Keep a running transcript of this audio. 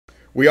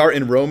We are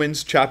in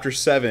Romans chapter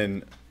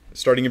 7,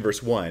 starting in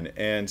verse 1.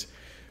 And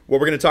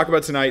what we're going to talk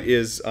about tonight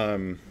is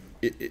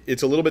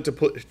it's a little bit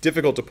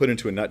difficult to put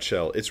into a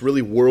nutshell. It's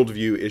really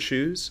worldview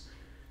issues,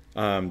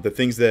 the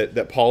things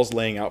that Paul's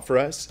laying out for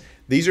us.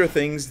 These are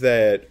things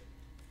that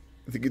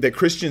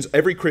Christians,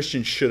 every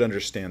Christian should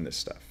understand this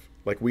stuff.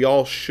 Like, we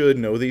all should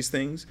know these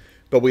things,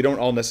 but we don't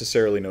all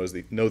necessarily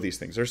know these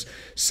things. There's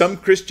some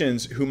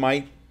Christians who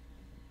might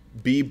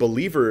be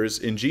believers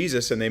in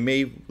Jesus, and they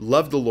may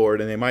love the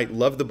Lord, and they might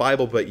love the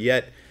Bible, but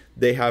yet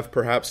they have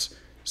perhaps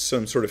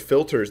some sort of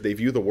filters they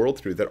view the world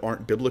through that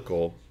aren't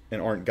biblical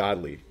and aren't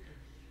godly.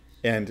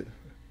 And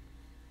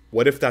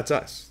what if that's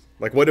us?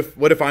 Like, what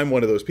if I'm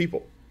one of those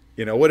people?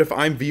 You know, what if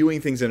I'm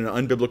viewing things in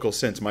an unbiblical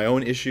sense, my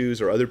own issues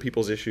or other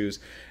people's issues,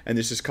 and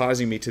this is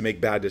causing me to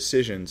make bad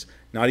decisions,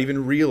 not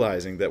even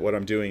realizing that what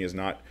I'm doing is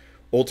not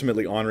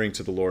ultimately honoring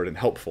to the Lord and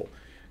helpful.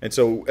 And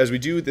so as we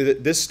do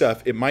this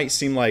stuff, it might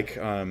seem like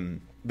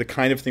the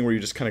kind of thing where you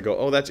just kind of go,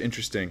 oh, that's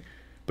interesting,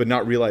 but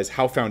not realize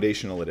how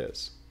foundational it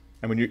is.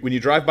 And when you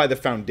drive by the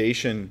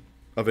foundation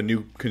of a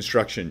new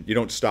construction, you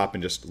don't stop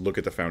and just look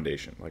at the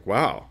foundation. Like,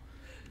 wow,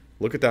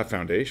 look at that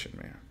foundation,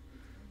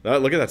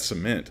 man. Look at that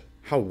cement.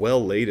 How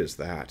well laid is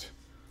that?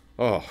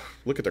 Oh,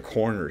 look at the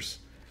corners.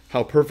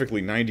 How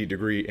perfectly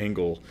 90-degree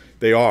angle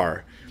they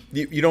are.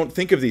 You don't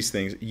think of these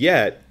things,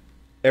 yet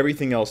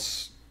everything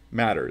else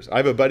matters. I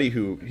have a buddy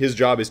who his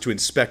job is to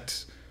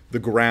inspect the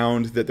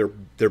ground that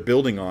they're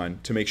building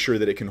on to make sure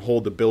that it can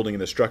hold the building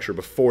and the structure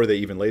before they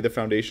even lay the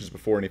foundations,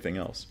 before anything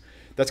else.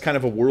 That's kind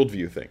of a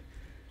worldview thing.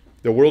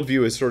 The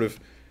worldview is sort of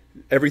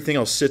everything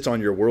else sits on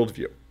your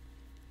worldview.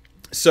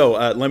 So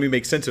let me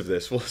make sense of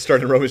this. We'll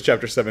start in Romans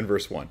chapter 7,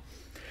 verse 1.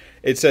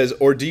 It says,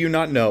 "Or do you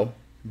not know,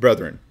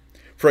 brethren,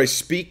 for I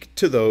speak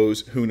to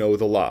those who know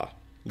the law."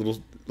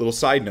 Little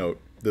side note,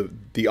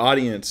 the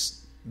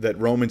audience that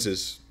Romans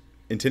is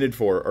intended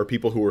for are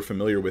people who are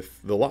familiar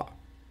with the law.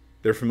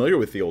 They're familiar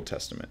with the Old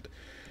Testament.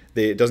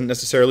 It doesn't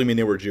necessarily mean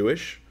they were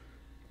Jewish,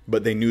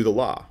 but they knew the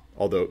law,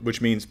 which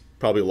means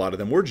probably a lot of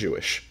them were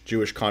Jewish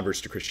converts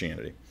to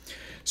Christianity.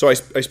 So I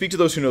speak to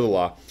those who know the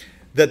law,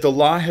 that the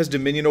law has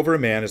dominion over a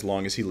man as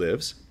long as he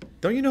lives.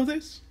 Don't you know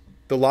this?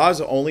 The law is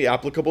only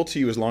applicable to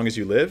you as long as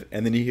you live.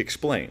 And then he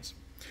explains,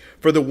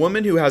 "For the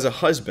woman who has a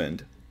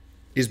husband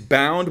is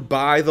bound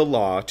by the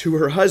law to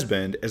her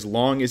husband as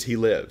long as he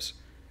lives.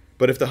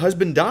 But if the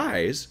husband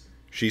dies,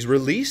 she's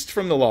released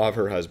from the law of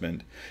her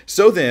husband.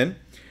 So then,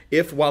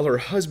 if while her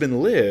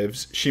husband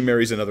lives, she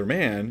marries another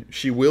man,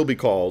 she will be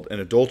called an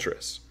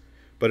adulteress.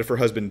 But if her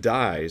husband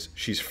dies,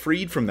 she's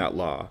freed from that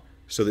law,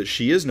 so that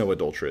she is no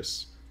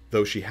adulteress,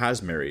 though she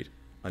has married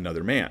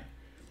another man."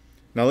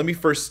 Now let me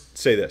first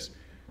say this.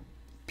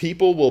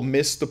 People will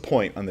miss the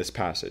point on this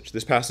passage.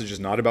 This passage is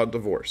not about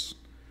divorce.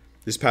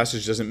 This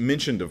passage doesn't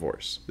mention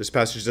divorce. This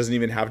passage doesn't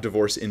even have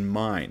divorce in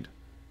mind.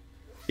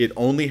 It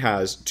only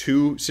has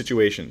two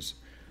situations.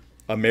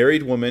 A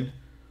married woman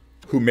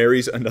who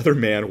marries another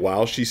man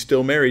while she's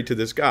still married to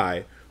this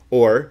guy,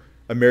 or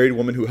a married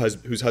woman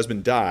whose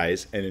husband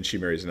dies and then she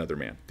marries another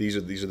man. These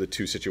are the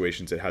two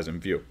situations it has in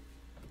view.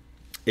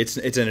 It's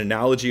an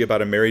analogy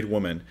about a married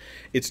woman.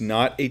 It's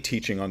not a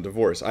teaching on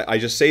divorce. I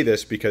just say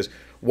this because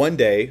one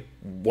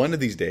of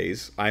these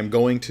days, I'm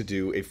going to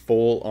do a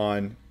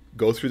full-on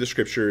go through the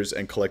scriptures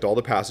and collect all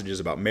the passages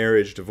about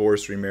marriage,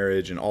 divorce,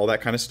 remarriage, and all that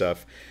kind of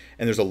stuff.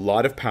 And there's a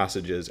lot of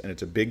passages, and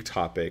it's a big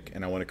topic,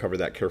 and I want to cover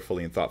that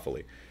carefully and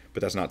thoughtfully.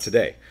 But that's not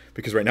today,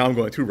 because right now I'm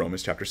going through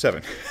Romans chapter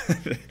 7.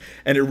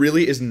 And it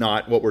really is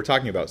not what we're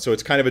talking about. So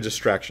it's kind of a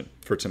distraction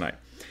for tonight.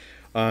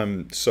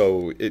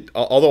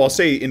 Although I'll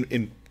say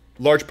in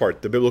large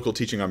part, the biblical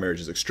teaching on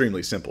marriage is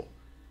extremely simple.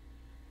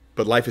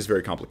 But life is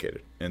very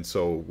complicated. And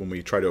so when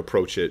we try to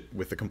approach it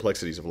with the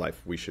complexities of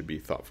life, we should be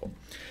thoughtful.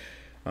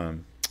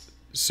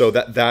 So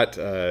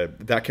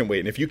that can wait.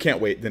 And if you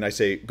can't wait, then I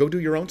say, go do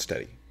your own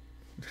study.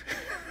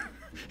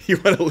 You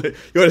want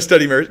to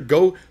study marriage?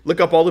 Go look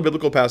up all the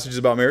biblical passages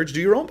about marriage.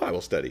 Do your own Bible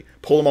study.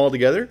 Pull them all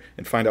together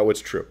and find out what's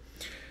true.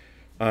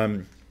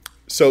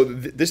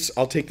 This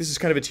is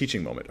kind of a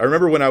teaching moment. I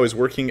remember when I was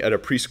working at a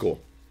preschool.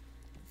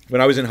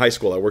 When I was in high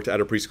school, I worked at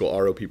a preschool,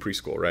 ROP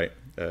preschool, right?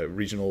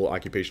 Regional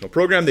occupational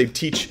program. They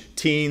teach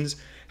teens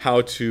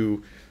how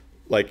to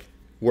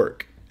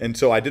work. And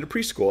so I did a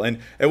preschool. And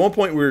at one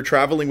point we were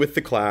traveling with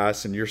the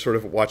class, and you're sort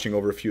of watching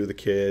over a few of the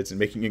kids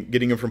and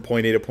getting them from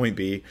point A to point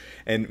B.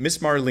 And Miss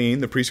Marlene,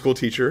 the preschool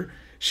teacher,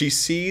 she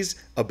sees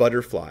a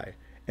butterfly,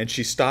 and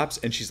she stops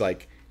and she's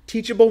like,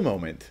 "Teachable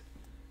moment."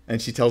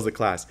 And she tells the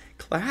class,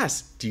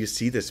 do you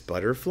see this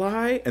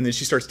butterfly? And then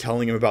she starts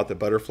telling him about the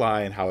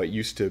butterfly and how it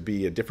used to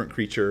be a different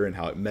creature and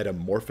how it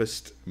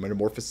metamorphosized.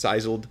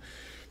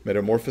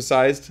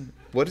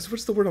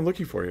 What's the word I'm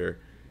looking for here?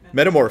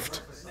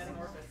 Metamorphized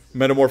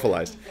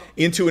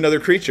into another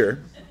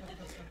creature.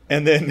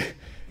 And then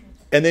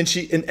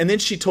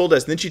she told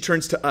us, and then she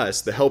turns to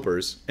us, the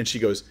helpers, and she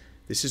goes,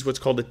 "This is what's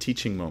called a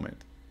teaching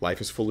moment. Life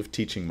is full of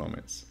teaching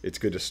moments. It's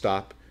good to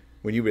stop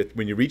when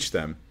you reach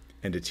them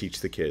and to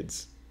teach the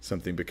kids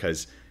something,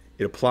 because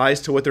it applies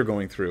to what they're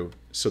going through,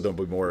 so they'll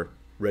be more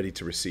ready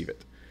to receive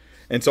it."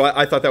 And so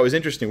I thought that was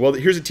interesting. Well,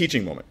 here's a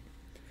teaching moment.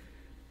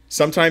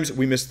 Sometimes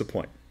we miss the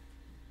point.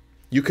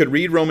 You could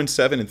read Romans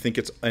 7 and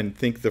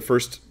think the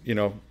first,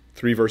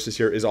 3 verses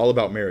here is all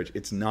about marriage.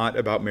 It's not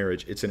about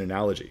marriage. It's an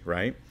analogy,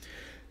 right?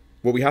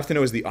 What we have to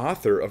know is the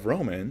author of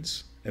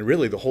Romans, and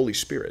really the Holy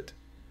Spirit,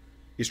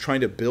 is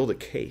trying to build a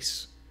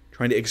case,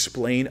 trying to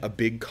explain a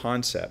big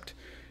concept.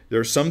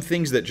 There are some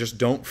things that just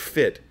don't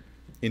fit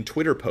in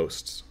Twitter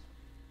posts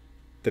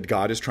that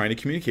God is trying to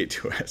communicate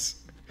to us.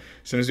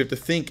 Sometimes we have to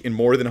think in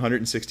more than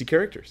 160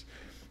 characters.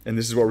 And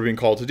this is what we're being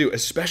called to do,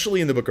 especially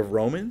in the book of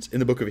Romans, in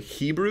the book of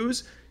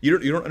Hebrews. You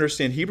don't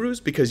understand Hebrews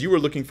because you were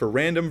looking for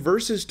random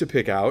verses to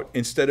pick out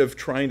instead of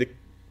trying to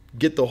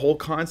get the whole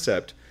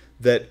concept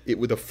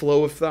with a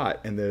flow of thought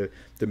and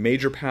the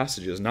major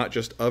passages, not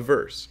just a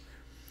verse.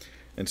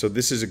 And so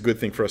this is a good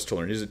thing for us to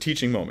learn. It is a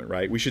teaching moment,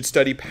 right? We should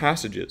study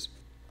passages,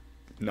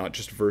 not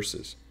just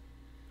verses.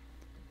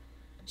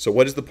 So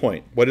what is the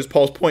point? What is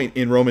Paul's point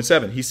in Romans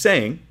 7? He's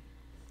saying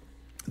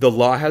the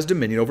law has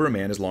dominion over a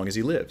man as long as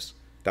he lives.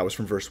 That was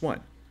from verse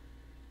 1.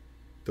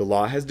 The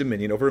law has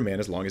dominion over a man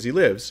as long as he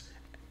lives.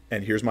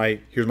 And here's my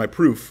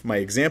proof, my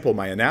example,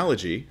 my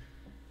analogy.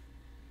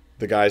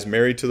 The guy's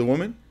married to the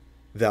woman.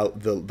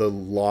 The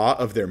law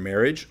of their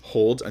marriage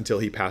holds until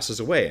he passes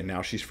away, and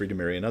now she's free to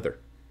marry another.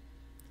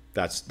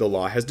 The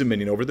law has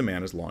dominion over the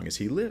man as long as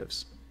he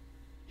lives.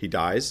 He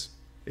dies,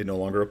 it no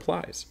longer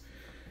applies.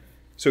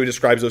 So he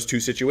describes those two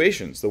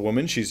situations. The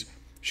woman, she's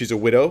a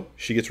widow,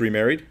 she gets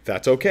remarried.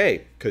 That's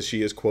okay, because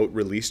she is, quote,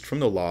 released from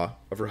the law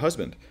of her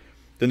husband.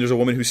 Then there's a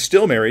woman who's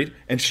still married,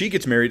 and she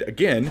gets married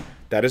again.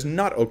 That is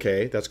not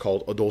okay. That's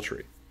called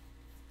adultery.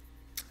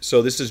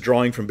 So this is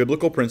drawing from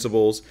biblical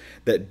principles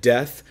that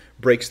death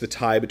breaks the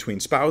tie between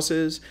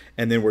spouses,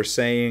 and then we're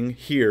saying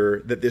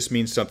here that this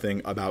means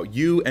something about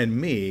you and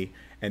me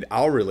and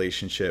our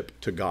relationship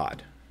to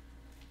God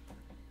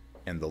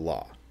and the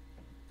law.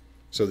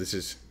 So this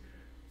is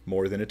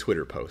more than a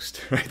Twitter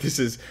post, right? This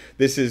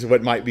is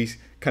what might be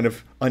kind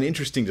of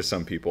uninteresting to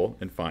some people,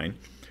 and fine,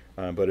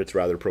 but it's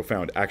rather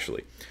profound,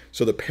 actually.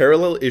 So the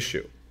parallel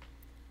issue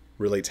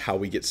relates how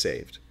we get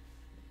saved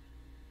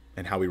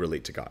and how we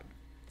relate to God.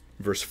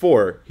 Verse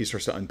 4, he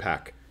starts to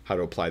unpack how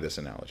to apply this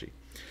analogy.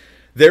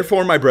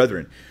 Therefore, my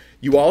brethren,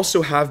 you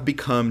also have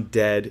become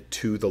dead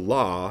to the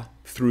law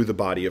through the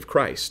body of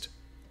Christ,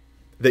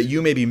 that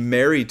you may be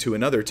married to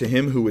another, to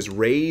him who was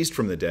raised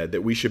from the dead,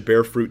 that we should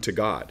bear fruit to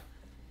God.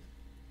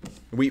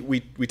 We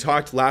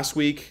talked last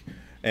week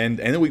and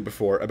the week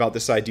before about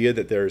this idea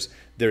that there's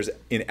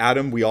in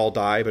Adam we all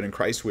die, but in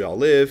Christ we all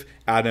live.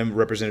 Adam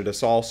represented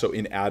us all, so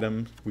in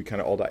Adam we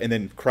kind of all die. And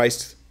then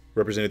Christ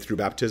represented through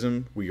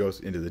baptism, we go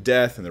into the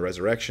death and the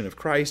resurrection of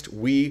Christ.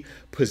 We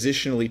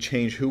positionally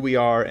change who we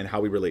are and how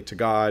we relate to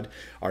God.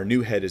 Our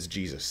new head is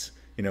Jesus.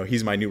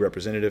 He's my new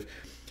representative.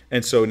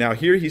 And so now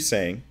here he's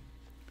saying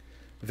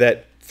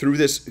that through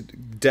this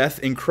death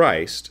in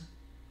Christ,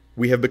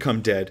 we have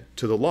become dead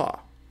to the law.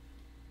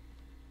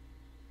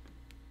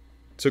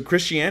 So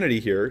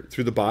Christianity here,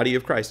 through the body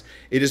of Christ,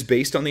 it is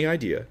based on the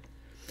idea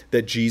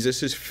that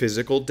Jesus'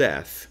 physical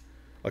death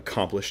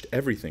accomplished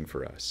everything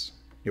for us.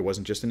 It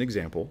wasn't just an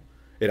example.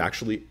 It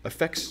actually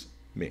affects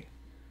me.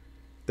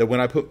 That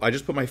when I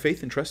just put my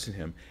faith and trust in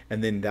him,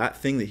 and then that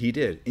thing that he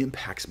did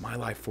impacts my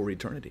life for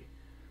eternity,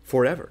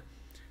 forever.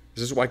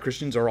 This is why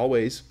Christians are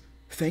always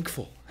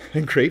thankful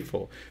and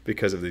grateful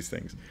because of these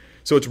things.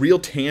 So it's real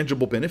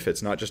tangible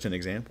benefits, not just an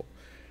example.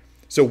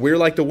 So we're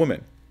like the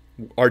woman.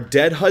 Our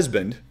dead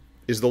husband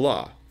is the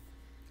law.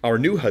 Our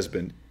new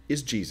husband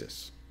is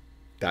Jesus.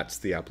 That's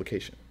the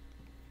application.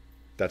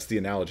 That's the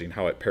analogy and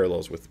how it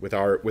parallels with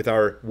our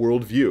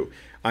worldview.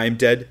 I am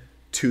dead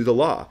to the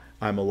law.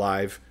 I'm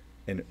alive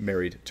and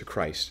married to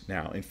Christ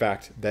now. In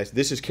fact,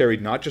 this is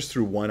carried not just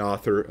through one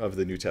author of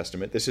the New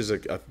Testament. This is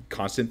a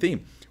constant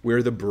theme.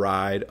 We're the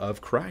bride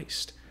of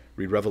Christ.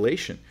 Read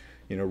Revelation.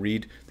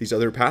 Read these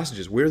other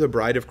passages. We're the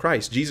bride of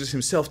Christ. Jesus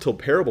himself told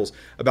parables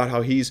about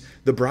how he's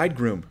the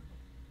bridegroom.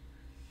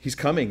 He's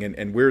coming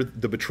and we're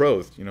the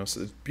betrothed.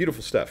 So it's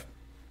beautiful stuff.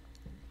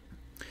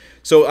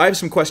 So I have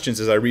some questions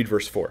as I read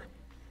verse 4.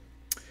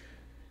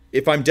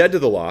 If I'm dead to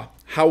the law,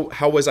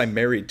 how was I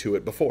married to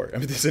it before? I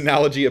mean, this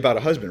analogy about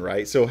a husband,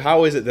 right? So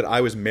how is it that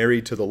I was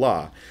married to the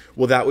law?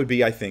 Well, that would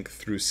be, I think,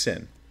 through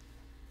sin.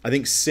 I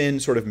think sin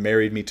sort of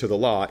married me to the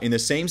law in the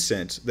same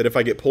sense that if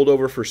I get pulled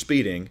over for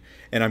speeding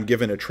and I'm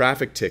given a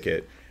traffic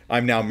ticket,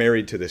 I'm now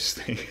married to this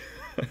thing.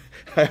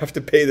 I have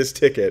to pay this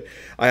ticket.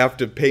 I have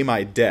to pay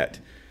my debt.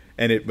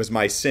 And it was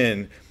my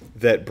sin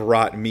that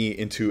brought me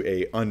into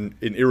an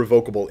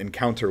irrevocable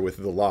encounter with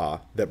the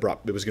law that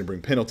was going to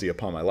bring penalty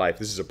upon my life.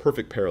 This is a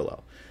perfect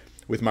parallel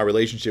with my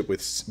relationship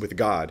with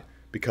God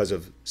because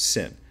of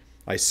sin.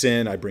 I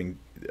sin, I bring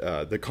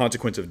the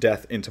consequence of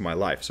death into my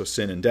life. So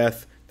sin and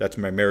death, that's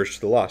my marriage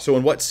to the law. So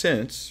in what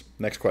sense,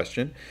 next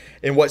question,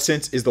 in what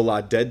sense is the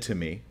law dead to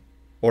me,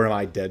 or am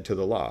I dead to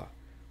the law?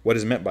 What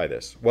is meant by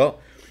this? Well,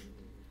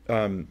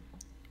 one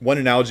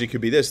analogy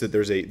could be this, that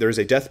there's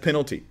a death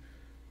penalty.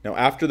 Now,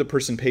 after the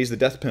person pays the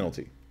death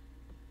penalty,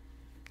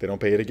 they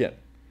don't pay it again.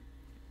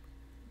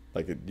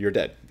 Like, you're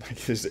dead.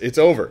 It's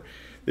over.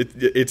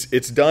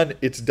 It's done.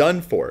 It's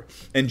done for.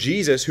 And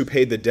Jesus, who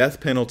paid the death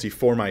penalty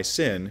for my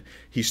sin,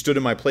 he stood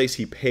in my place.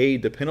 He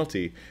paid the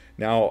penalty.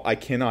 Now I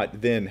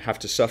cannot then have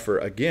to suffer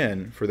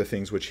again for the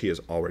things which he has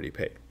already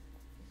paid.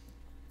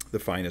 The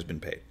fine has been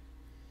paid.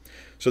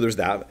 So there's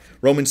that.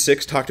 Romans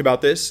 6 talked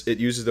about this. It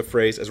uses the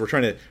phrase, as we're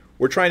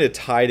trying to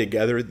tie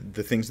together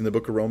the things in the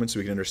book of Romans so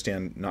we can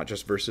understand not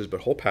just verses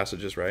but whole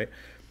passages, right?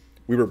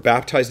 We were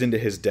baptized into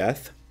his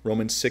death,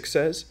 Romans 6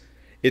 says.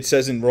 It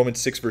says in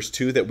Romans 6 verse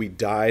 2 that we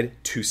died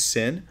to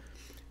sin.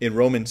 In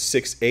Romans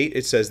 6:8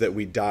 it says that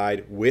we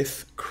died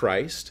with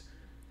Christ.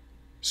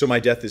 So my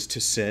death is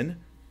to sin,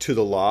 to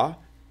the law,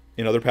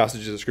 in other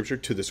passages of Scripture,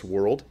 to this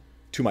world,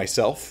 to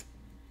myself,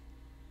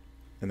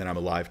 and then I'm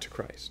alive to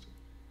Christ.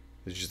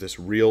 There's just this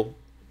real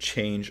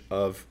change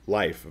of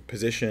life, of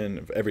position,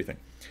 of everything.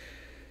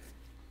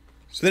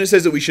 So then it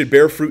says that we should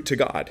bear fruit to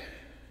God.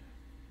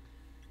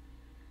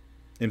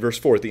 In verse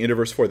 4, at the end of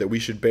verse 4, that we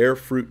should bear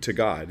fruit to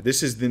God.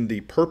 This is then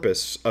the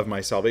purpose of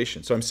my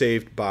salvation. So I'm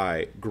saved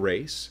by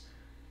grace,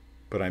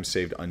 but I'm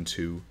saved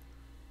unto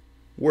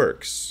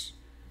works.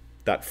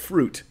 That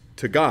fruit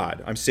to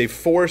God. I'm saved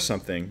for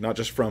something, not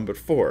just from, but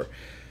for.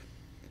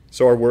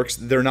 So our works,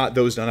 they're not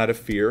those done out of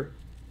fear,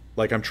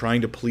 like I'm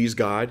trying to please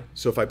God.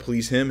 So if I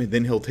please him,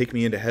 then he'll take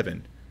me into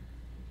heaven.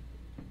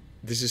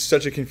 This is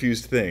such a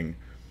confused thing.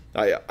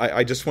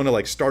 I just want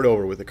to start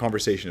over with a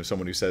conversation of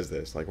someone who says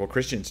this. Well,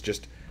 Christians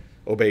just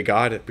obey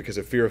God because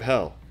of fear of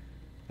hell.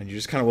 And you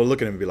just kind of want to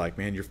look at him and be like,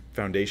 man, your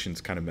foundation's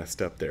kind of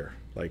messed up there.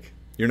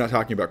 You're not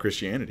talking about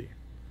Christianity.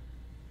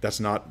 That's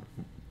not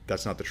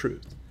the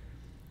truth.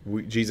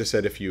 Jesus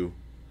said, if you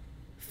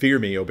fear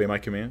me, obey my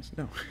commands.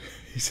 No,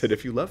 he said,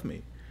 if you love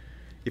me,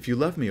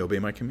 obey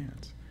my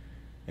commands.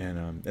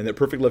 And that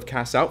perfect love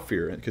casts out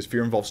fear, because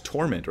fear involves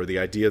torment, or the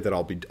idea that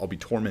I'll be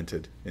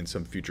tormented in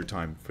some future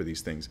time for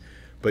these things.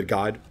 But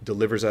God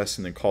delivers us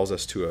and then calls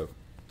us to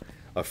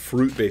a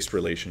fruit-based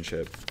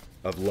relationship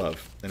of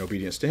love and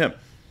obedience to him.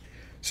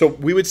 So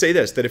we would say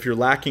this, that if you're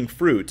lacking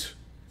fruit,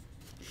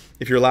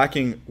 if you're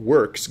lacking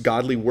works,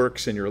 godly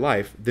works in your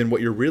life, then what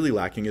you're really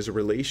lacking is a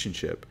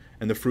relationship.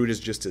 And the fruit is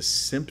just a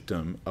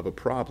symptom of a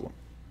problem.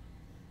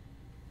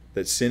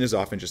 That sin is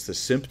often just a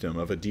symptom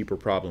of a deeper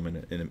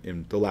problem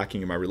in the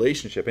lacking in my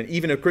relationship. And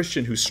even a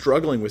Christian who's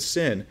struggling with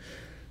sin,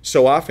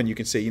 so often you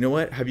can say, you know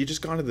what, have you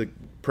just gone to the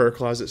prayer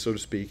closet, so to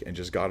speak, and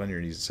just got on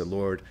your knees and said,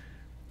 Lord,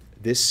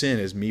 this sin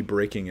is me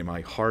breaking in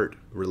my heart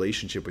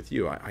relationship with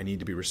you. I need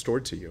to be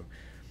restored to you.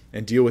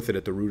 And deal with it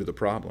at the root of the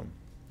problem,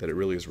 that it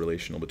really is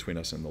relational between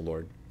us and the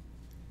Lord.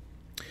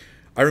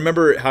 I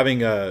remember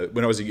having,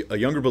 when I was a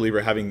younger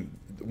believer, having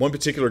one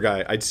particular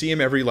guy. I'd see him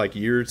every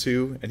year or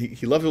two, and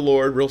he loved the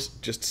Lord, real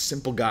just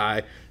simple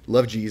guy,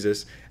 loved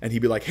Jesus. And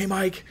he'd be like, hey,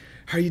 Mike,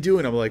 how are you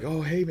doing? I'm like,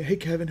 oh, hey,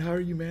 Kevin, how are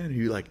you, man? And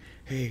he'd be like,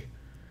 hey,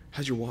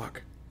 how's your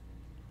walk?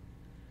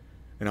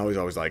 And I was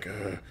always like,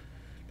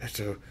 that's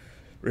a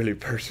really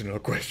personal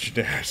question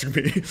to ask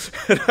me.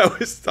 And I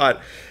always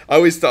thought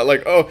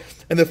oh,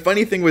 and the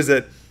funny thing was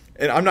that,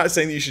 and I'm not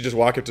saying that you should just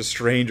walk up to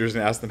strangers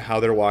and ask them how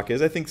their walk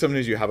is. I think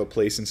sometimes you have a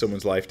place in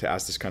someone's life to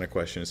ask this kind of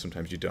question, and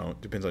sometimes you don't.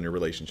 Depends on your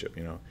relationship,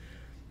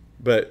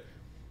 But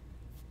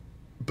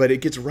it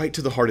gets right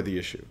to the heart of the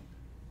issue.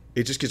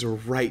 It just gets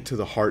right to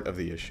the heart of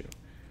the issue.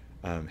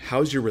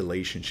 How's your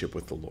relationship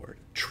with the Lord?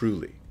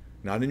 Truly.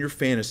 Not in your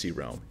fantasy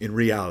realm. In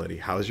reality,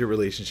 how's your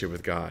relationship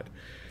with God?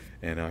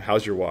 And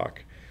how's your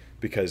walk?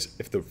 Because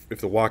if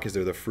the walk is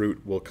there, the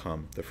fruit will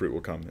come. The fruit will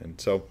come. And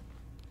so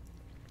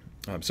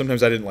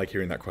sometimes I didn't like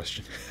hearing that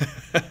question.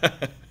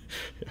 Yeah.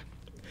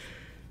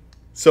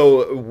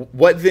 So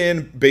what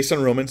then, based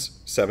on Romans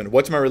 7,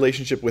 what's my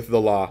relationship with the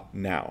law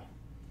now?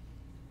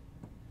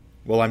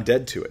 Well, I'm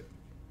dead to it.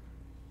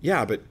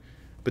 Yeah, but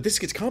this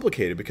gets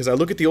complicated, because I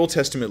look at the Old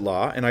Testament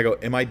law and I go,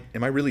 am I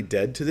really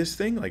dead to this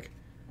thing?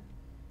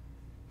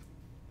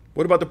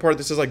 What about the part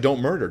that says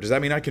don't murder? Does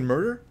that mean I can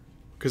murder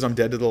because I'm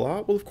dead to the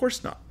law? Well, of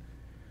course not.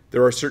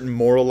 There are certain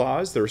moral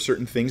laws. There are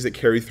certain things that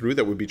carry through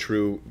that would be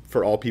true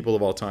for all people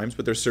of all times,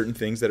 but there's certain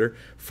things that are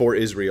for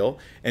Israel.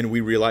 And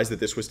we realize that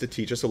this was to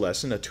teach us a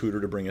lesson, a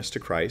tutor to bring us to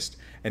Christ.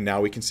 And now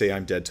we can say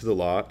I'm dead to the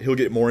law. He'll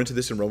get more into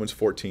this in Romans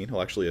 14.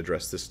 He'll actually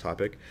address this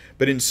topic.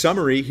 But in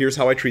summary, here's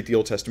how I treat the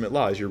Old Testament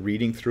law as you're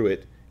reading through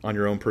it on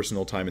your own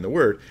personal time in the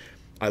Word.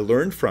 I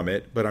learned from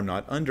it, but I'm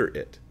not under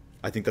it.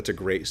 I think that's a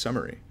great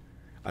summary.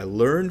 I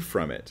learned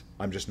from it.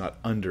 I'm just not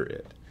under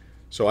it.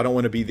 So I don't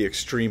want to be the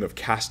extreme of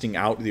casting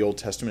out the Old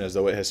Testament as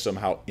though it has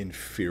somehow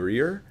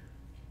inferior.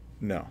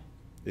 No,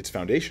 it's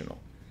foundational.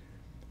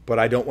 But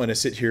I don't want to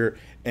sit here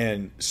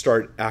and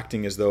start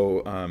acting as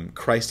though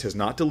Christ has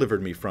not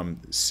delivered me from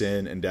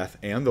sin and death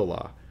and the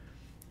law,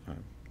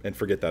 and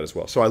forget that as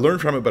well. So I learned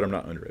from it, but I'm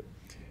not under it.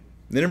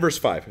 And then in verse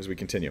 5, as we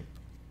continue,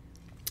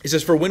 it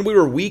says, for when we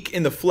were weak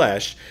in the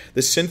flesh,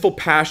 the sinful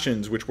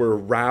passions which were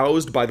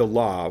aroused by the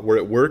law were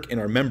at work in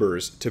our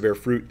members to bear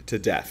fruit to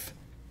death.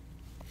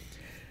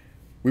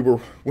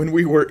 When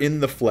we were in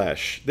the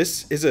flesh.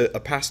 This is a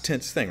past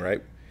tense thing,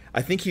 right?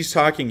 I think he's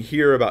talking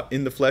here about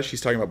in the flesh.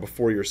 He's talking about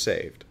before you're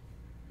saved.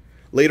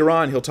 Later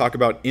on, he'll talk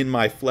about in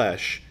my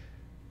flesh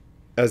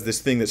as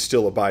this thing that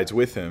still abides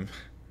with him.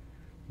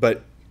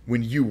 But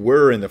when you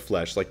were in the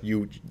flesh,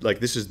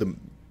 this is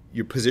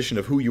your position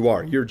of who you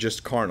are. You're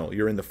just carnal.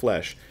 You're in the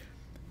flesh.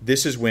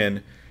 This is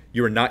when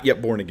you are not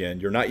yet born again.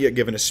 You're not yet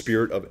given a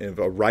spirit of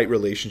a right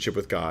relationship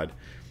with God.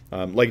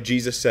 Like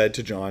Jesus said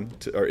to John,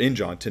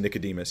 to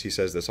Nicodemus, he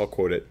says this, I'll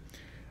quote it.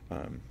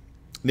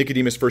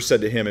 Nicodemus first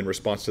said to him in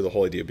response to the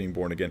whole idea of being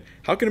born again,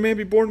 how can a man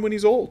be born when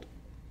he's old?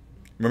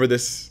 Remember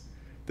this,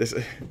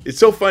 it's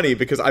so funny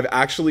because I've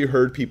actually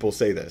heard people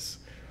say this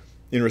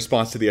in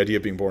response to the idea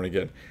of being born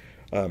again.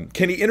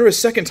 Can he enter a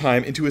second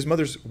time into his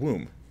mother's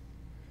womb?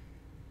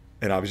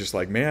 And I was just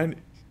like, man,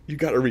 you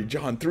got to read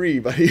John 3,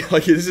 buddy.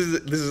 Like this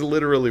is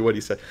literally what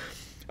he said.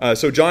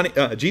 So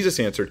Jesus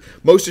answered,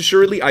 most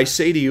assuredly I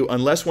say to you,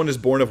 unless one is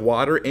born of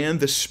water and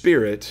the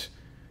Spirit,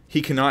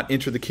 he cannot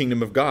enter the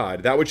kingdom of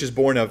God. That which is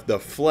born of the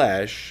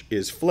flesh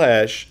is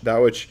flesh. That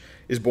which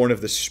is born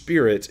of the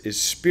Spirit is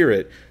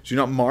spirit. So do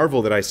not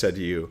marvel that I said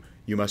to you,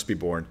 you must be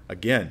born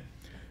again.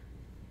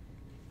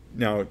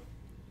 Now,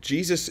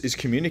 Jesus is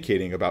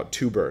communicating about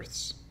two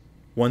births.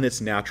 One that's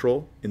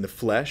natural in the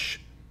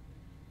flesh,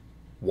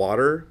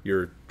 water.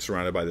 You're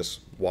surrounded by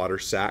this water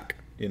sac.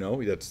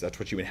 That's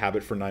what you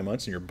inhabit for 9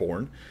 months, and you're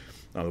born.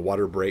 The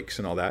water breaks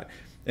and all that.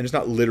 And it's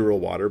not literal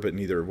water, but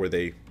neither were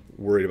they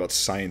worried about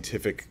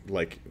scientific,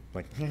 like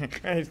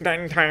it's not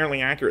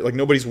entirely accurate. Like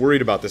nobody's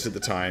worried about this at the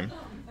time.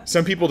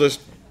 Some people just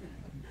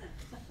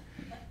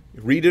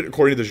read it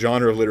according to the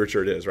genre of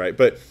literature it is, right?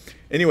 But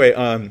anyway,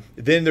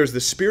 then there's the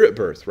spirit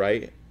birth,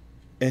 right?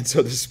 And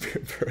so the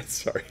spirit birth,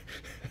 sorry.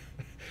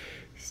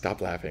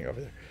 Stop laughing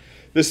over there.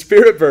 The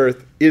spirit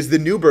birth is the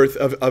new birth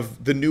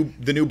of the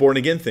new born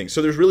again thing.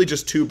 So there's really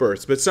just two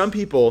births. But some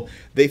people,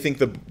 they think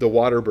the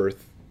water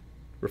birth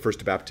refers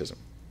to baptism.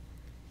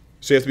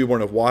 So you have to be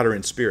born of water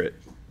and spirit.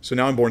 So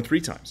now I'm born 3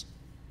 times.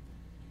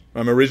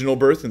 I'm original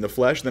birth in the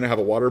flesh, then I have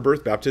a water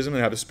birth, baptism, and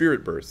I have a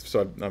spirit birth.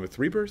 So I'm a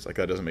 3 births? Like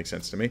that doesn't make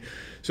sense to me.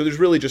 So there's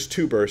really just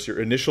 2 births. Your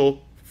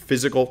initial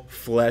physical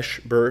flesh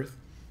birth,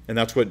 and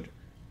that's what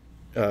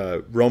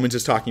Romans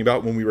is talking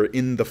about when we were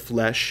in the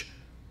flesh,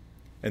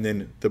 and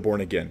then the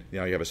born again.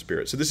 Now you have a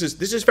spirit. So this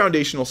is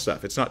foundational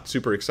stuff. It's not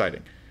super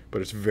exciting,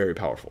 but it's very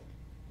powerful.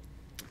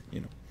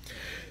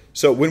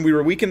 So when we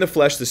were weak in the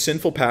flesh, the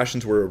sinful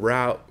passions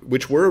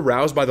which were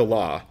aroused by the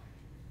law.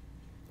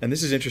 And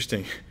this is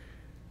interesting.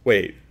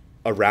 Wait,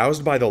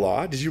 aroused by the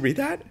law? Did you read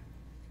that?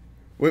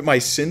 Wait, my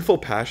sinful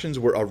passions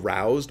were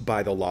aroused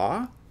by the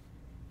law?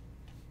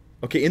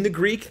 Okay, in the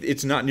Greek,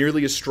 it's not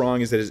nearly as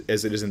strong as it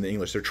is in the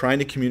English. They're trying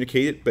to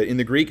communicate it, but in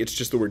the Greek, it's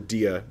just the word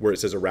dia, where it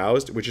says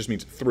aroused, which just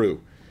means through.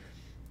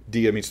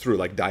 Dia means through,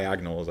 like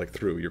diagonal is like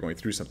through. You're going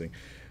through something.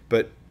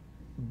 But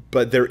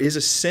there is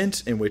a sense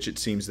in which it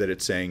seems that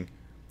it's saying,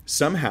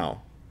 somehow,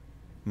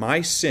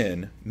 my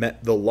sin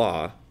met the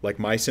law, like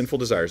my sinful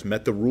desires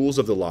met the rules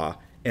of the law,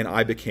 and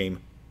I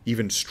became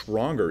even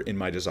stronger in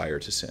my desire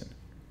to sin.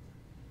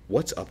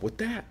 What's up with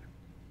that?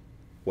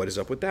 What is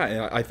up with that?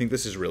 And I think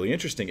this is really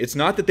interesting. It's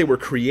not that they were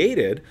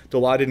created. The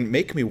law didn't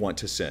make me want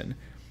to sin.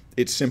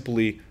 It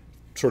simply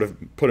sort of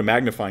put a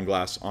magnifying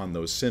glass on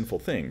those sinful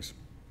things.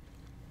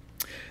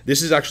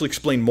 This is actually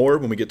explained more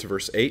when we get to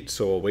verse 8,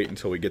 so I'll wait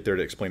until we get there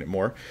to explain it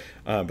more.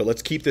 But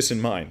let's keep this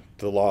in mind.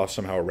 The law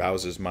somehow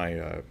arouses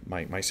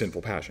my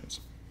sinful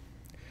passions.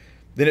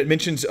 Then it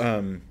mentions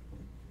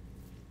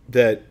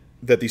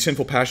that these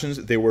sinful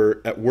passions, they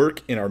were at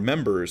work in our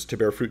members to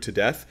bear fruit to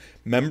death.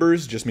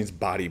 Members just means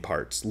body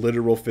parts,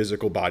 literal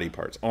physical body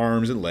parts,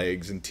 arms and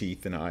legs and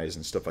teeth and eyes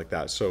and stuff like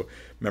that. So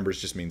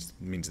members just means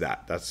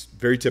that. That's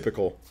very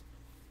typical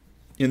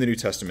in the New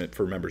Testament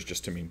for members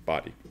just to mean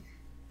body.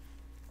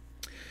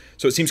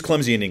 So it seems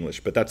clumsy in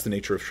English, but that's the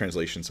nature of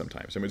translation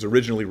sometimes. I mean, it was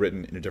originally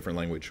written in a different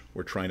language.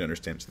 We're trying to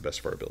understand it to the best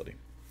of our ability.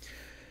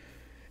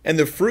 And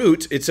the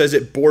fruit, it says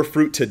it bore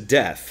fruit to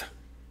death.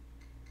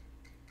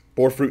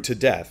 Bore fruit to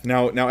death.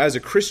 Now as a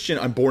Christian,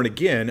 I'm born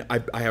again.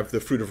 I have the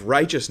fruit of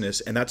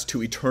righteousness, and that's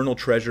to eternal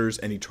treasures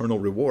and eternal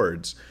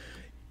rewards.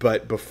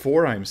 But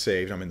before I'm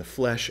saved, I'm in the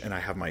flesh, and I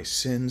have my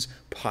sins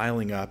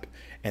piling up,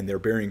 and they're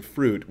bearing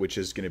fruit, which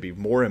is going to be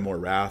more and more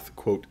wrath,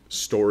 quote,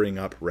 storing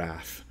up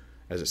wrath,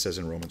 as it says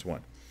in Romans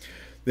 1.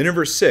 Then in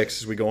verse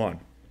 6, as we go on,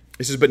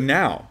 it says, but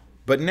now,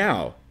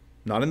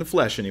 not in the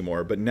flesh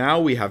anymore, but now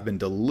we have been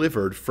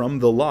delivered from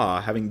the law,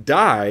 having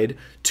died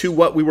to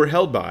what we were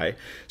held by,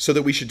 so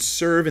that we should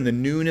serve in the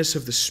newness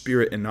of the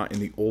Spirit and not in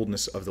the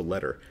oldness of the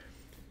letter.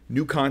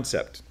 New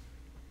concept,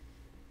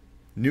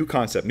 new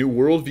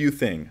worldview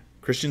thing.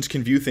 Christians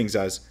can view things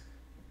as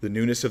the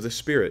newness of the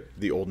Spirit,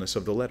 the oldness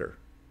of the letter.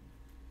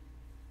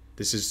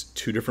 This is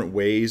 2 different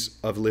ways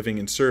of living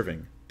and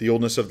serving. The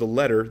oldness of the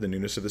letter, the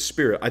newness of the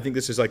Spirit. I think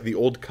this is like the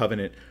old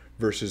covenant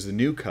versus the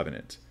new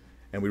covenant.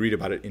 And we read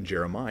about it in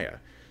Jeremiah.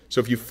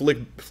 So if you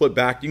flip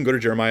back, you can go to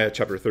Jeremiah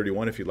chapter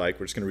 31 if you like.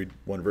 We're just going to read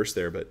one verse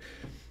there. But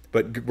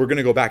we're going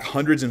to go back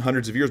hundreds and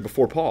hundreds of years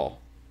before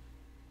Paul.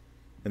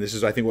 And this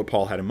is, I think, what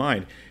Paul had in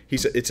mind.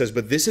 It says,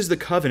 but this is the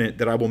covenant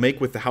that I will make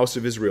with the house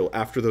of Israel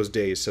after those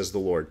days, says the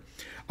Lord.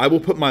 I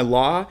will put my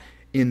law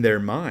in their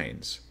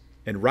minds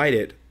and write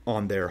it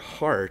on their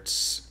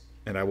hearts.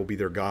 and I will be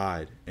their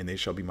God, and they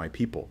shall be my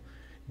people.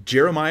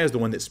 Jeremiah is the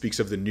one that speaks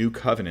of the new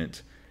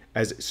covenant.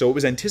 So it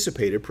was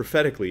anticipated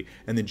prophetically,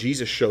 and then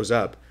Jesus shows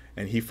up,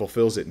 and he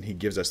fulfills it, and he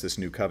gives us this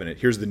new covenant.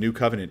 Here's the new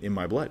covenant in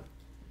my blood.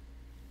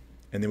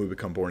 And then we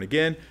become born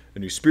again, a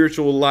new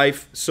spiritual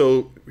life.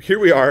 So here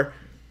we are,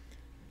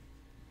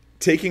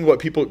 taking what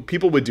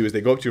people would do is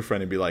they go up to a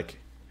friend and be like,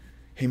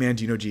 hey man,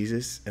 do you know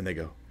Jesus? And they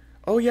go,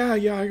 oh yeah,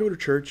 I go to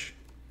church.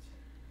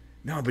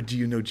 No, but do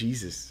you know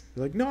Jesus?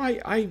 They're like, no,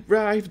 I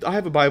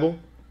have a Bible.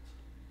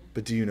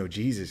 But do you know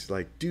Jesus?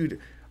 Like, dude,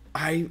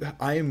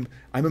 I'm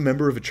a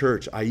member of a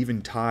church. I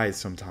even tithe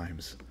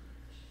sometimes.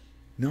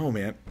 No,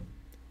 man.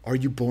 Are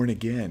you born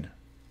again?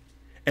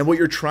 And what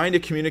you're trying to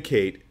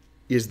communicate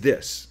is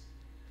this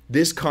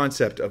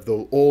concept of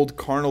the old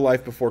carnal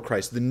life before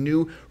Christ, the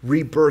new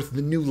rebirth,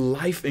 the new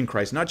life in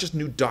Christ, not just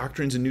new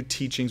doctrines and new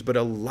teachings, but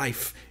a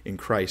life in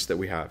Christ that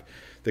we have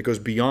that goes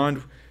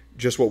beyond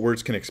just what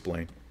words can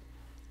explain.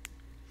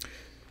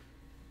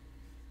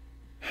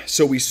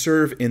 So we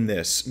serve in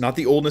this, not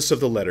the oldness of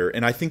the letter.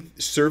 And I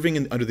think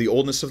serving under the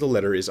oldness of the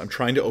letter is I'm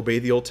trying to obey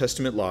the Old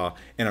Testament law,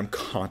 and I'm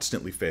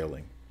constantly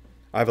failing.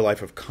 I have a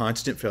life of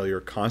constant failure,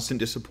 constant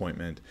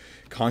disappointment.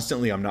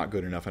 Constantly, I'm not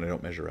good enough and I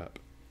don't measure up.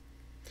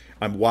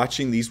 I'm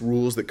watching these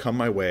rules that come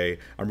my way.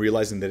 I'm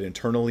realizing that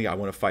internally I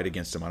want to fight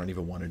against them. I don't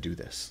even want to do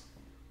this.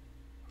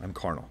 I'm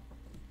carnal.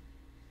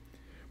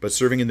 But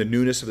serving in the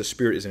newness of the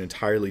Spirit is an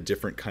entirely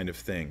different kind of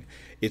thing.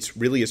 It's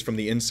really is from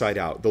the inside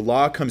out. The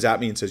law comes at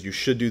me and says, you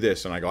should do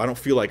this. And I go, I don't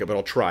feel like it, but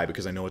I'll try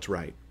because I know it's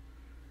right.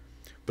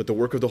 But the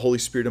work of the Holy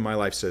Spirit in my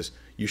life says,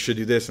 you should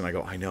do this. And I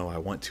go, I know, I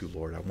want to,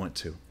 Lord. I want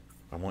to.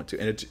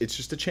 And it's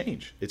just a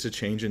change. It's a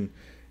change in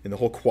the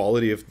whole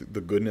quality of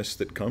the goodness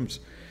that comes.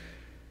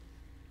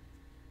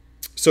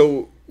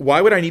 So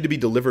why would I need to be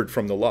delivered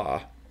from the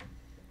law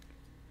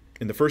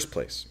in the first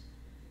place?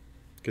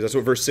 Because that's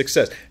what verse 6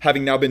 says.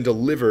 Having now been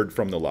delivered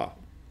from the law.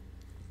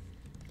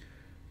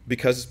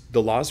 Because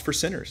the law is for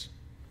sinners.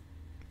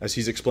 As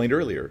he's explained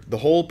earlier. The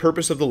whole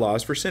purpose of the law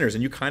is for sinners.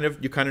 And you kind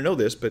of know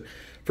this, but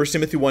 1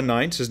 Timothy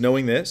 1:9 says,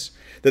 knowing this,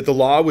 that the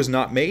law was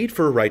not made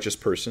for a righteous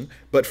person,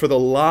 but for the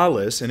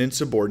lawless and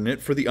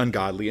insubordinate, for the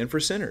ungodly and for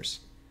sinners.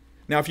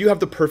 Now, if you have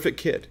the perfect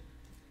kid,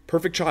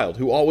 perfect child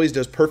who always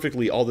does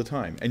perfectly all the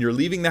time, and you're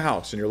leaving the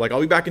house and you're like,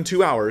 I'll be back in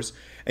 2 hours,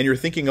 and you're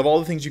thinking of all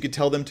the things you could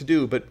tell them to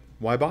do, but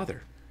why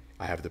bother?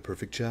 I have the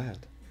perfect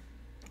child.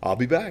 I'll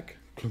be back.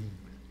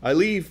 I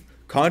leave,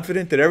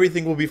 confident that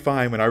everything will be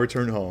fine when I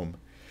return home.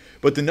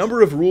 But the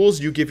number of rules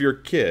you give your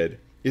kid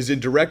is in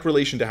direct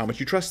relation to how much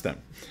you trust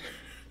them.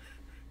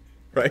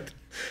 Right?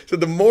 So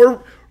the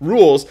more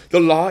rules, the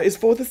law is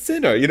for the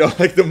sinner.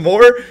 Like the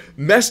more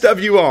messed up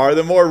you are,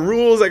 the more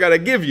rules I got to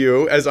give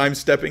you as I'm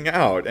stepping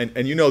out. And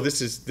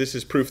this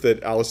is proof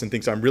that Allison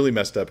thinks I'm really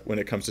messed up when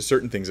it comes to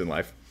certain things in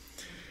life.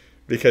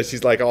 Because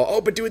she's like, oh,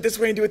 but do it this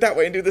way and do it that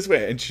way and do it this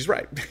way. And she's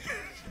right.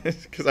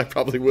 Because I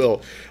probably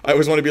will. I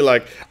always want to be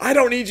like, I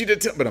don't need you to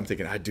tell. But I'm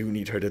thinking, I do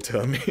need her to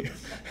tell me.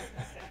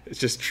 It's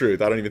just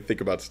truth. I don't even think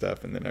about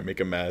stuff. And then I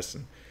make a mess.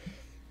 And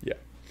yeah.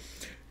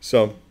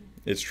 So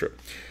it's true.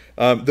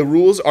 The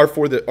rules are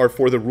for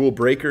the rule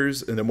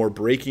breakers. And the more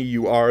breaking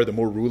you are, the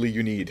more ruly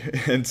you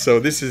need. And so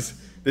this is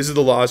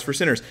the laws for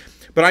sinners.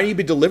 But I need to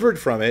be delivered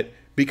from it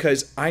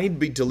because I need to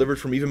be delivered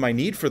from even my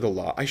need for the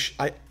law.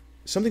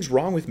 Something's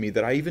wrong with me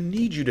that I even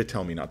need you to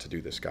tell me not to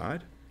do this,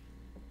 God.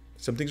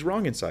 Something's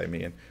wrong inside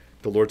me, and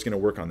the Lord's going to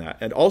work on that.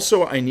 And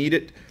also, I need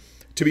it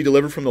to be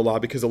delivered from the law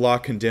because the law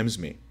condemns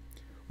me.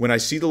 When I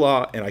see the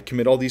law and I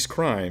commit all these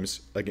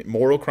crimes, like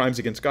moral crimes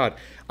against God,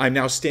 I'm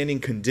now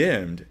standing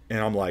condemned, and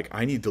I'm like,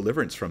 I need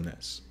deliverance from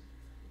this.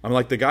 I'm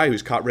like the guy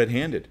who's caught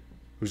red-handed,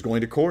 who's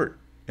going to court,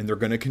 and they're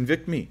going to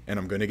convict me, and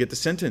I'm going to get the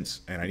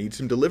sentence, and I need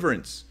some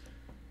deliverance.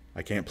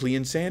 I can't plead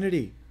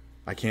insanity.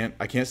 I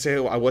can't say,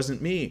 oh, I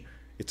wasn't me.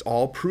 It's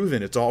all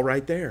proven. It's all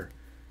right there.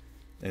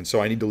 And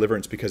so I need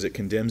deliverance because it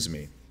condemns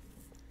me.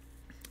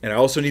 And I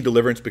also need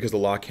deliverance because the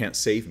law can't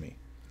save me.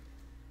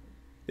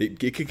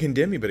 It can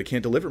condemn me, but it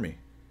can't deliver me.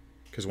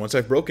 Because once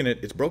I've broken it,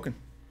 it's broken.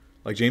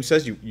 Like James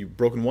says, you've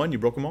broken one, you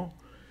broke them all.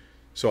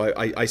 So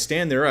I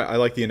stand there. I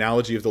like the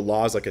analogy of the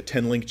law as like a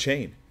 10-link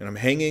chain. And I'm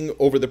hanging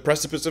over the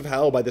precipice of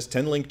hell by this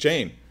 10-link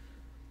chain.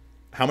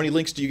 How many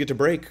links do you get to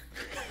break?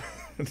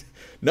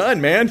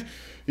 None, man.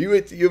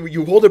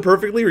 You hold it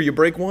perfectly, or you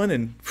break one,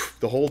 and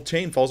the whole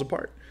chain falls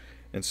apart.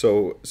 And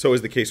so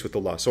is the case with the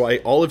law. So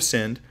all have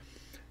sinned.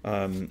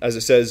 As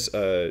it says,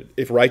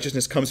 if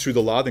righteousness comes through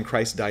the law, then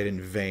Christ died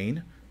in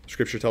vain,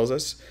 Scripture tells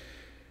us.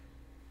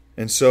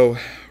 And so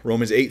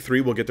Romans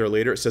 8:3, we'll get there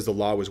later, it says the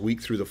law was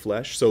weak through the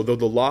flesh. So though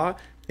the law,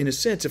 in a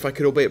sense, if I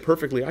could obey it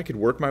perfectly, I could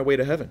work my way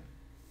to heaven.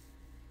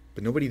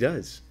 But nobody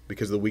does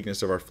because of the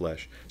weakness of our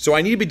flesh. So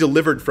I need to be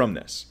delivered from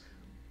this.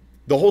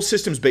 The whole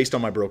system's based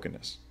on my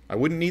brokenness. I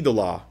wouldn't need the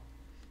law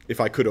if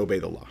I could obey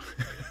the law.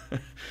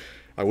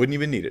 I wouldn't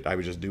even need it. I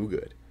would just do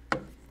good.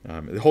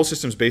 The whole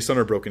system's based on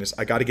our brokenness.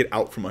 I got to get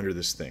out from under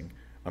this thing.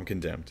 I'm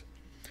condemned.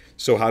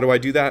 So how do I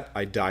do that?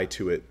 I die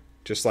to it.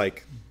 Just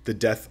like the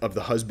death of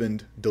the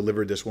husband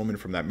delivered this woman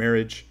from that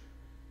marriage.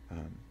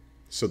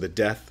 So the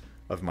death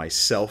of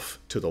myself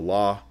to the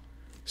law,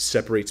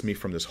 separates me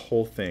from this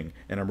whole thing,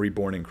 and I'm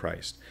reborn in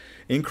Christ.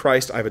 In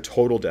Christ, I have a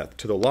total death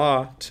to the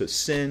law, to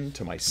sin,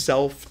 to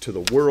myself, to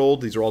the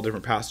world. These are all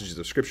different passages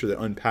of Scripture that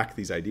unpack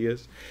these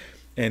ideas.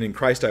 And in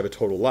Christ, I have a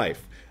total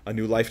life, a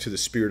new life to the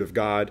Spirit of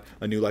God,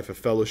 a new life of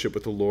fellowship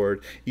with the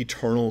Lord,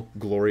 eternal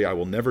glory. I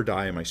will never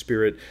die in my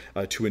spirit,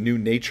 to a new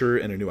nature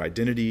and a new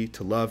identity,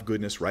 to love,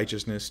 goodness,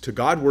 righteousness, to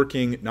God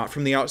working not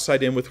from the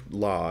outside in with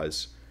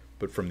laws,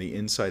 but from the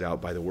inside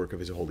out by the work of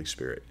his Holy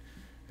Spirit.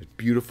 A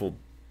beautiful,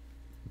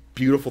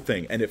 beautiful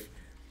thing. And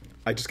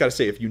I just got to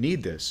say, if you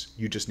need this,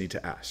 you just need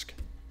to ask.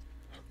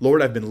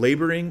 Lord, I've been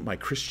laboring my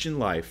Christian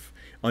life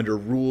under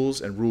rules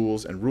and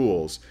rules and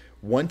rules,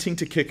 wanting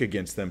to kick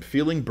against them,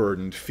 feeling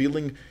burdened,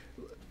 feeling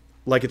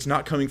like it's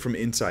not coming from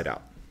inside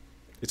out.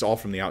 It's all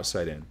from the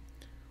outside in.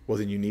 Well,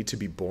 then you need to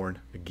be born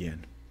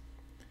again.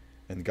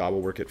 And God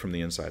will work it from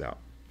the inside out.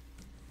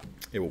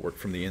 It will work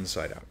from the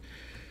inside out.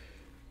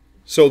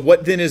 So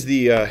what then is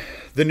the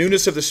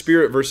newness of the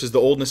Spirit versus the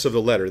oldness of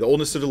the letter? The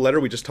oldness of the letter,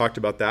 we just talked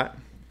about that.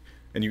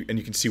 And you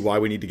can see why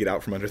we need to get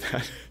out from under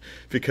that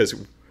because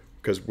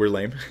we're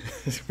lame.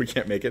 We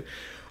can't make it.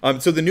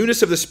 So the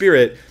newness of the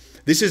Spirit,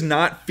 this is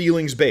not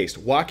feelings based.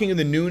 Walking in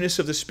the newness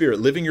of the Spirit,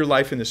 living your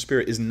life in the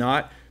Spirit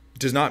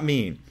does not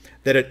mean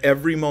that at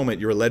every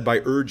moment you're led by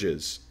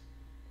urges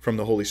from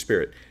the Holy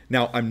Spirit.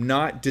 Now, I'm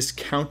not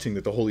discounting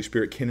that the Holy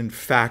Spirit can in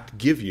fact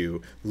give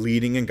you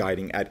leading and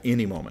guiding at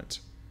any moment.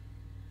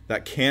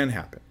 That can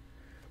happen.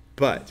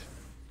 But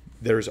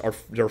there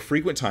are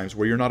frequent times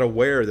where you're not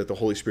aware that the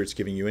Holy Spirit's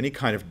giving you any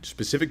kind of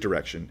specific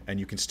direction, and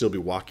you can still be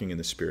walking in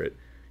the Spirit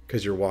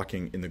because you're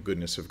walking in the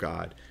goodness of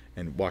God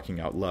and walking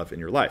out love in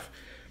your life.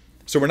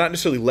 So we're not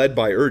necessarily led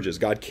by urges.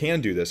 God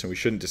can do this, and we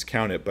shouldn't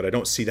discount it, but I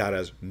don't see that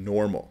as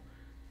normal.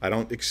 I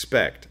don't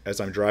expect, as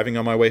I'm driving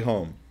on my way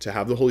home, to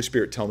have the Holy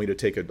Spirit tell me to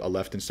take a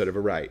left instead of a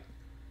right.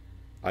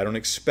 I don't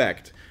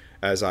expect,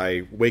 as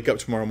I wake up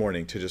tomorrow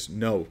morning, to just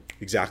know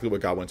exactly what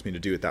God wants me to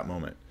do at that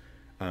moment.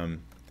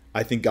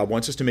 I think God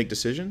wants us to make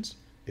decisions.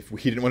 If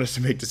he didn't want us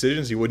to make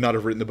decisions, he would not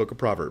have written the book of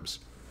Proverbs.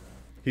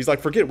 He's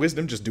like, forget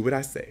wisdom, just do what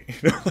I say.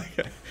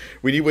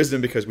 We need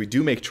wisdom because we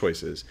do make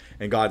choices,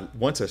 and God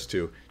wants us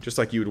to, just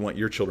like you would want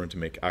your children to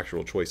make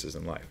actual choices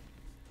in life.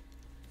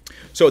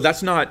 So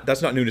that's not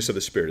newness of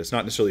the Spirit. It's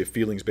not necessarily a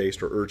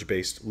feelings-based or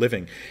urge-based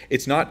living.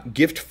 It's not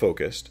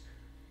gift-focused.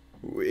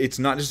 It's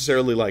not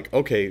necessarily like,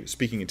 okay,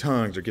 speaking in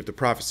tongues or gift of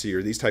prophecy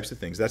or these types of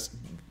things.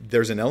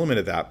 There's an element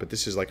of that, but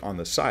this is like on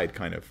the side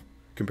kind of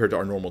compared to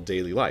our normal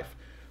daily life.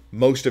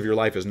 Most of your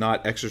life is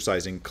not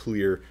exercising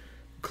clear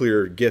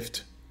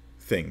gift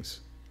things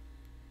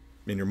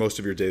in most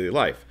of your daily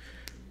life.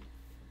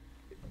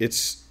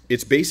 It's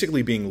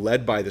basically being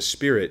led by the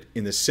Spirit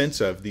in the sense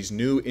of these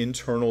new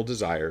internal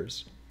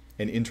desires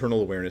and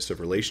internal awareness of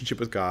relationship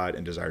with God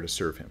and desire to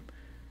serve him.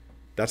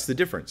 That's the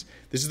difference.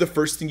 This is the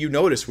first thing you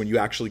notice when you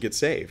actually get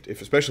saved,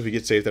 especially if you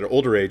get saved at an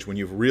older age when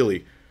you've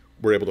really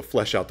were able to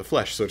flesh out the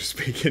flesh, so to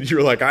speak. And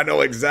you're like, I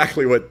know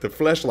exactly what the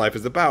flesh life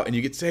is about. And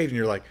you get saved and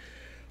you're like,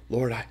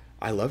 Lord,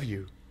 I love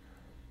you.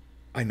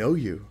 I know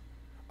you.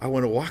 I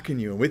want to walk in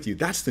you and with you.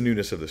 That's the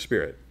newness of the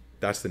Spirit.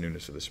 That's the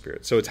newness of the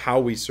Spirit. So it's how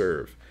we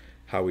serve.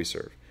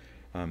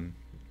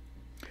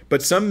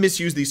 But some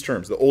misuse these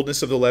terms, the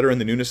oldness of the letter and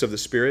the newness of the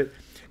Spirit.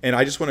 And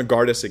I just want to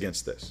guard us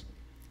against this.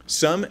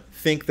 Some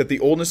think that the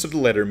oldness of the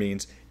letter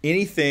means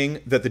anything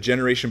that the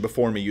generation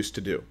before me used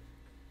to do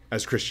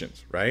as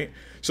Christians, right?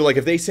 So like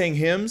if they sang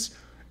hymns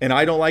and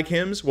I don't like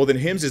hymns, well then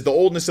hymns is the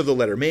oldness of the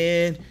letter.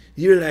 Man,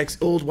 you're like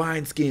old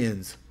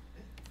wineskins.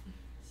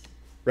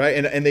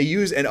 Right? And they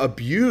use and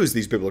abuse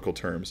these biblical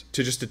terms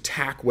to just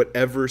attack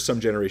whatever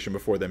some generation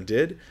before them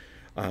did.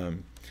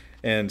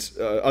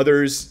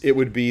 Others, it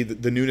would be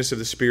the newness of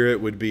the Spirit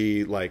would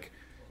be like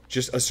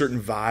just a certain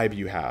vibe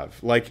you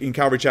have. Like in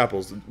Calvary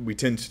Chapels, we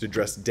tend to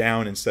dress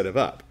down instead of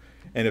up.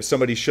 And if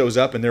somebody shows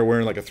up and they're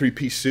wearing like a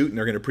 3-piece suit and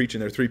they're going to preach in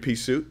their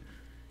 3-piece suit,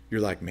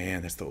 you're like,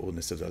 man, that's the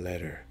oldness of the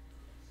letter.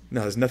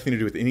 No, it has nothing to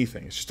do with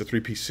anything. It's just a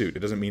 3-piece suit. It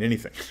doesn't mean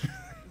anything.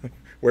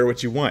 Wear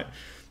what you want.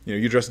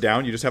 You dress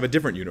down, you just have a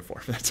different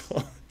uniform. That's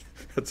all.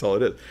 That's all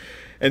it is.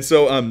 And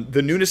so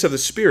the newness of the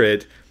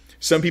Spirit,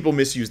 some people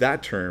misuse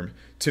that term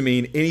to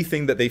mean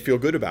anything that they feel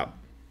good about.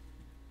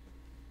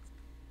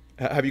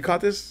 Have you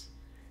caught this?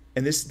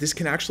 And this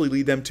can actually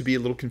lead them to be a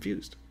little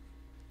confused.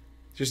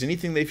 Just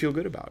anything they feel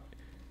good about.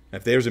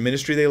 If there's a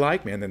ministry they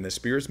like, man, then the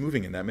Spirit's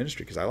moving in that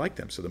ministry because I like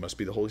them, so there must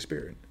be the Holy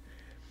Spirit.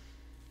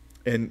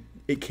 And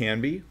it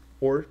can be,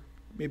 or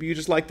maybe you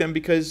just like them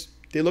because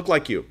they look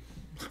like you,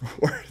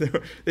 or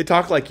they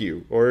talk like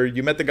you, or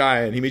you met the guy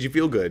and he made you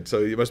feel good,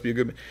 so it must be a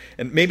good.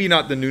 And maybe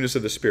not the newness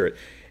of the Spirit.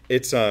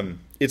 It's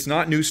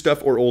not new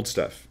stuff or old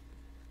stuff.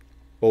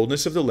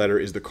 Oldness of the letter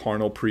is the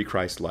carnal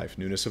pre-Christ life.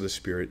 Newness of the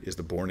Spirit is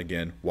the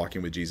born-again,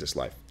 walking with Jesus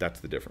life. That's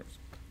the difference.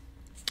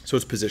 So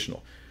it's positional.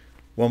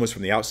 One was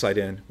from the outside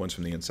in, one's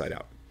from the inside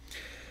out.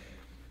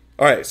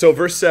 All right, so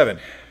verse 7.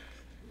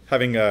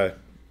 Having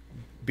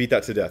beat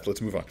that to death, let's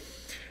move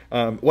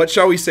on. What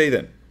shall we say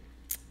then?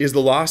 Is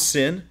the law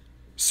sin?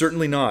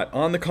 Certainly not.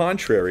 On the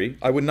contrary,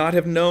 I would not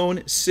have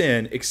known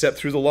sin except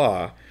through the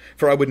law,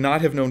 for I would not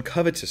have known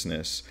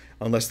covetousness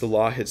unless the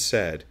law had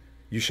said,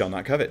 you shall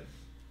not covet.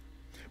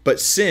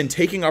 But sin,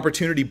 taking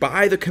opportunity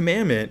by the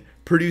commandment,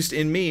 produced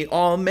in me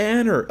all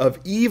manner of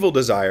evil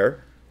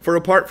desire, for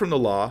apart from the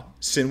law,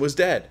 sin was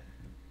dead.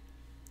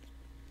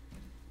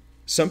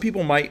 Some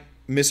people might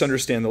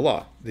misunderstand the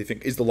law. They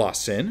think, is the law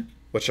sin?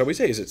 What shall we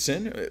say? Is it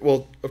sin?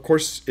 Well, of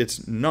course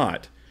it's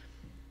not.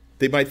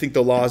 They might think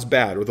the law is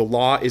bad, or the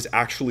law is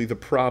actually the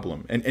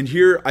problem. And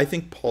here, I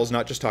think Paul's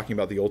not just talking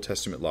about the Old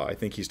Testament law. I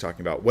think he's talking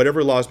about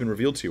whatever law has been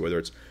revealed to you, whether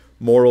it's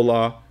moral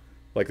law,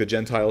 like the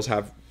Gentiles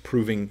have,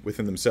 proving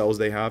within themselves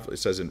they have. It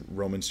says in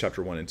Romans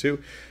chapter 1 and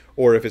 2.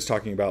 Or if it's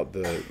talking about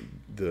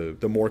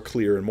the more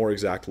clear and more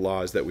exact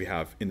laws that we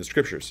have in the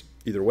Scriptures.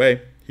 Either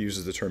way, he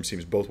uses the term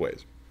seems both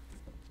ways.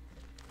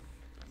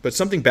 But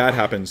something bad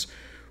happens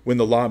when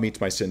the law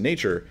meets my sin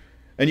nature.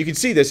 And you can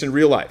see this in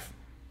real life.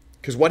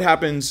 Because what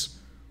happens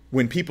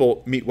when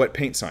people meet wet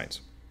paint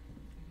signs?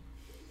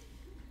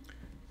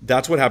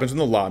 That's what happens when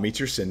the law meets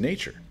your sin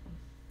nature.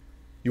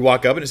 You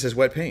walk up and it says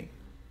wet paint.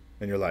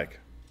 And you're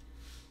like,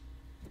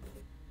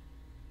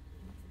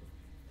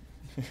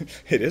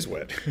 it is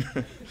wet.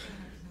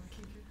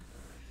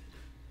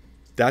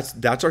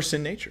 That's our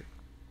sin nature.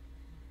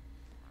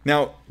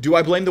 Now, do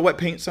I blame the wet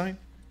paint sign?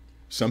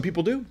 Some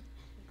people do.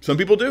 Some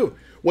people do.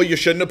 Well, you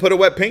shouldn't have put a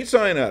wet paint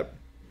sign up.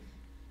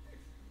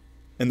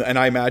 And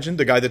I imagine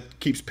the guy that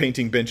keeps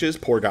painting benches,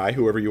 poor guy,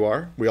 whoever you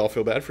are, we all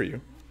feel bad for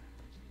you.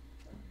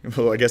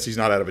 Well, I guess he's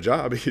not out of a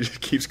job. He just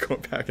keeps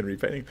going back and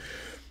repainting.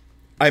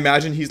 I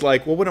imagine he's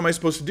like, well, what am I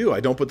supposed to do? I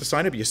don't put the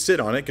sign up. You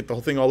sit on it, get the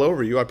whole thing all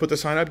over you. I put the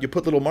sign up, you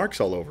put little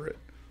marks all over it.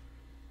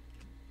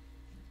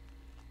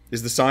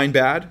 Is the sign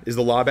bad? Is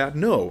the law bad?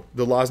 No,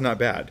 the law's not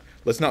bad.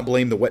 Let's not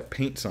blame the wet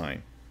paint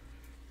sign.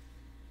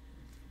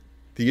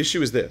 The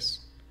issue is this.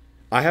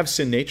 I have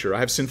sin nature. I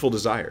have sinful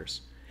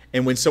desires.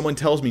 And when someone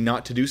tells me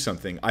not to do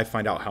something, I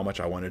find out how much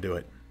I want to do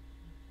it.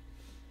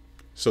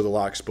 So the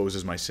law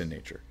exposes my sin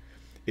nature.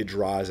 It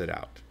draws it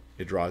out.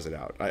 It draws it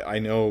out. I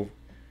know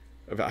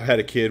I had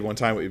a kid one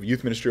time with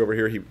youth ministry over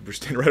here. He was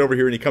standing right over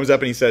here, and he comes up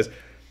and he says,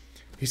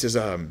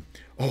 oh,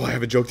 I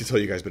have a joke to tell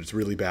you guys, but it's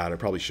really bad. I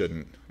probably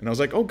shouldn't. And I was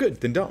like, oh,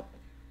 good, then don't.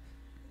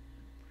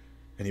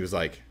 And he was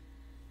like,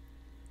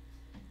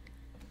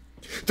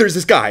 there's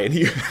this guy, and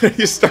he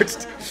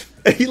starts,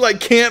 and he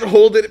like can't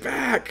hold it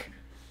back.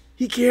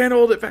 He can't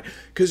hold it back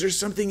because there's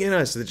something in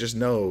us that just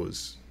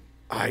knows,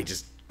 I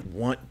just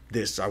want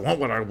this. I want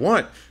what I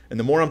want. And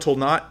the more I'm told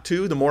not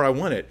to, the more I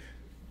want it.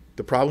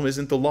 The problem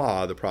isn't the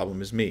law. The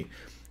problem is me.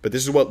 But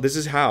this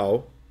is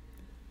how,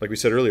 like we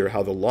said earlier,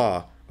 how the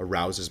law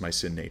arouses my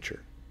sin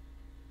nature.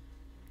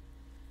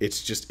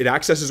 It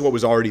accesses what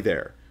was already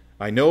there.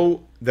 I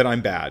know that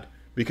I'm bad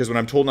because when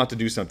I'm told not to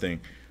do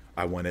something,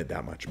 I want it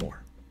that much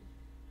more.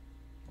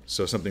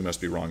 So something must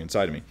be wrong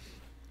inside of me.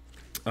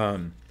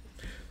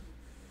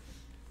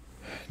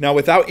 Now,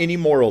 without any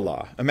moral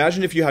law,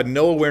 imagine if you had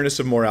no awareness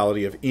of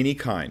morality of any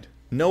kind,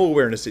 no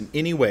awareness in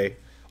any way.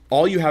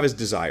 All you have is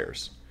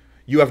desires.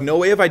 You have no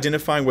way of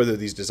identifying whether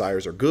these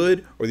desires are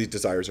good or these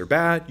desires are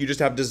bad. You just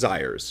have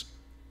desires,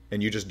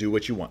 and you just do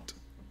what you want.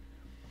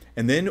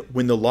 And then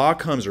when the law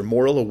comes or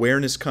moral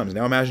awareness comes,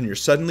 now imagine you're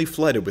suddenly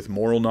flooded with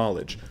moral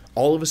knowledge.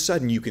 All of a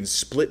sudden, you can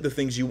split the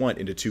things you want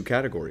into two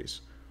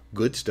categories: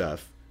 good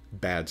stuff,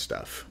 bad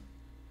stuff.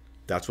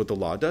 That's what the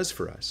law does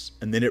for us.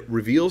 And then it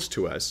reveals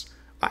to us,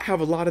 I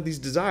have a lot of these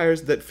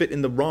desires that fit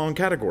in the wrong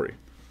category.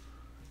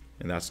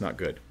 And that's not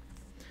good.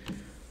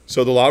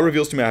 So the law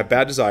reveals to me I have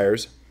bad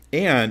desires,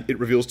 and it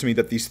reveals to me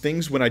that these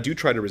things, when I do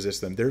try to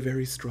resist them, they're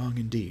very strong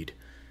indeed.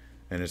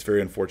 And it's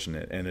very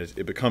unfortunate. And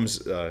it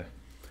becomes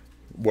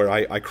where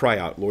I cry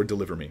out, Lord,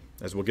 deliver me,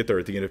 as we'll get there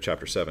at the end of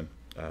chapter 7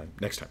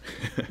 next time.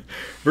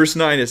 Verse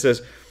 9, it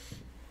says,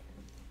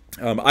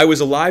 I was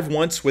alive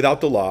once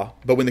without the law,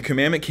 but when the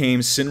commandment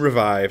came, sin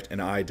revived,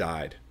 and I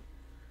died.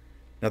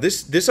 Now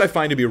this I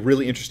find to be a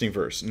really interesting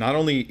verse. Not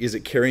only is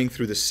it carrying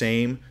through the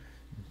same,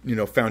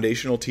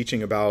 foundational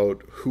teaching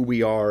about who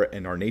we are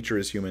and our nature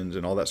as humans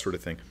and all that sort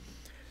of thing,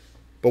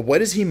 but what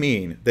does he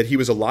mean that he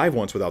was alive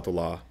once without the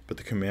law, but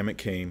the commandment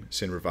came,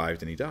 sin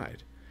revived, and he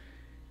died?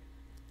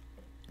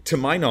 To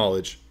my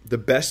knowledge, the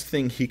best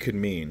thing he could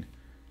mean,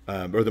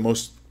 or the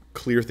most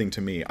clear thing to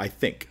me, I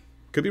think,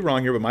 could be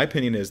wrong here, but my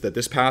opinion is that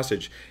this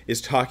passage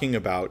is talking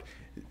about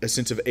a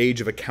sense of age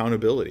of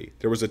accountability.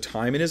 There was a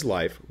time in his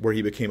life where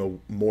he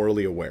became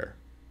morally aware.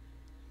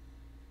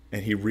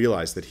 And he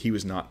realized that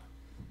he's not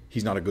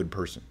a good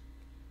person.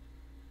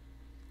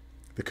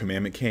 The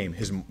commandment came,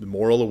 his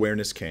moral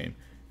awareness came,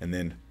 and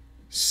then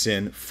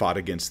sin fought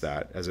against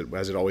that, as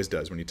it always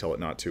does. When you tell it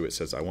not to, it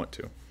says, I want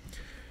to.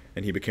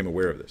 And he became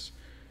aware of this.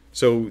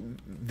 So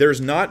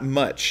there's not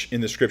much in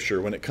the scripture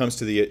when it comes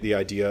to the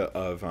idea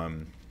of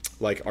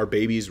are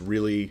babies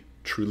really,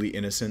 truly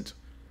innocent?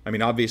 I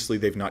mean, obviously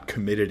they've not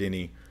committed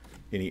any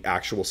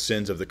actual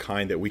sins of the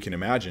kind that we can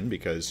imagine,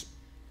 because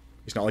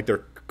it's not like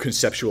they're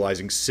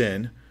conceptualizing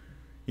sin.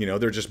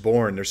 They're just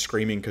born, they're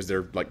screaming because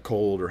they're like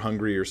cold or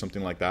hungry or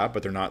something like that,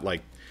 but they're not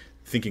like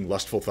thinking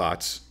lustful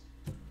thoughts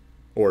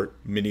or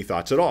many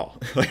thoughts at all,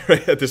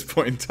 right, at this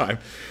point in time.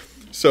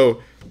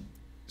 So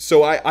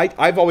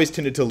I've always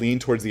tended to lean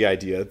towards the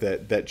idea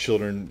that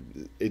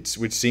children, it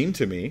would seem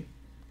to me,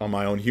 on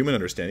my own human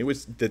understanding,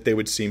 that they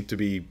would seem to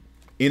be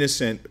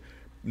innocent,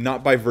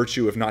 not by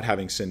virtue of not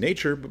having sin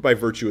nature, but by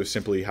virtue of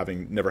simply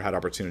having never had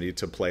opportunity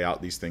to play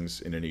out these things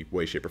in any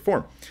way, shape, or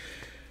form.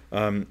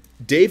 King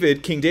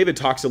David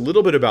talks a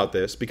little bit about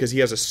this because he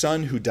has a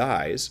son who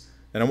dies,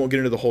 and I won't get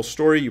into the whole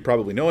story, you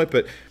probably know it,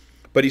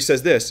 but he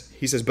says this,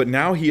 he says, "But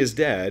now he is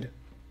dead,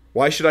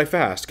 why should I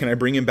fast? Can I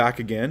bring him back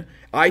again?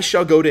 I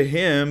shall go to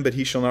him, but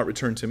he shall not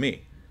return to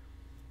me."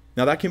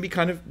 Now that can be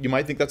kind of, you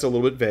might think that's a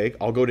little bit vague.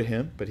 I'll go to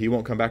him, but he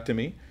won't come back to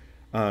me.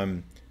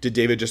 Did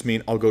David just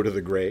mean I'll go to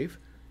the grave?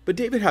 But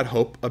David had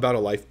hope about a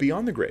life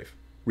beyond the grave.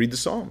 Read the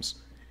Psalms.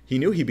 He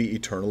knew he'd be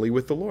eternally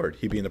with the Lord.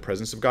 He'd be in the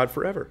presence of God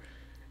forever.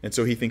 And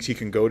so he thinks he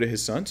can go to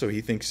his son. So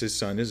he thinks his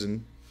son is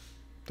in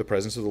the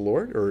presence of the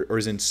Lord, or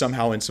is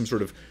somehow in some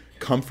sort of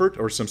comfort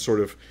or some sort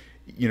of,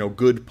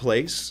 good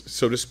place,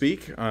 so to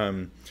speak.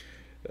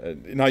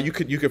 Now you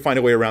could find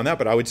a way around that,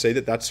 but I would say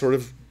that that's sort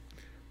of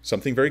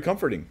something very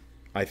comforting,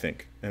 I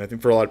think. And I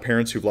think for a lot of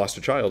parents who've lost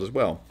a child as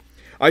well.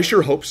 I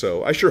sure hope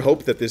so. I sure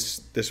hope that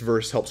this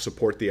verse helps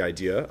support the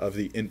idea of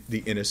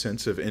the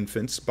innocence of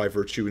infants by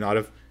virtue not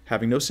of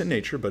having no sin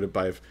nature, but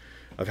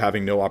of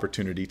having no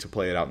opportunity to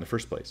play it out in the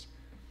first place.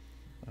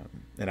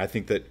 And I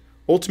think that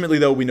ultimately,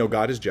 though, we know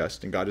God is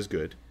just and God is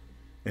good,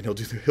 and He'll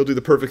do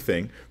the perfect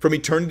thing. From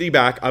eternity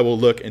back, I will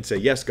look and say,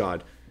 "Yes,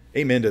 God,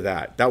 amen to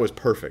that. That was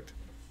perfect.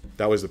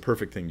 That was the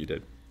perfect thing you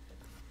did."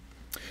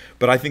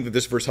 But I think that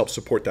this verse helps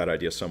support that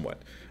idea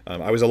somewhat.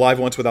 I was alive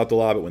once without the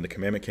law, but when the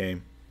commandment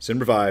came, sin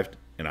revived,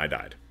 and I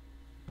died.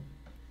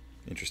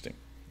 Interesting.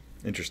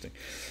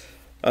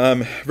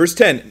 Verse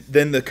 10,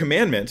 "Then the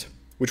commandment,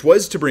 which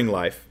was to bring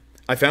life,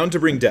 I found to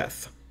bring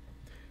death."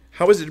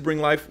 How is it to bring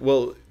life?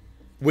 Well,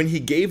 when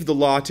he gave the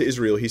law to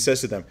Israel, he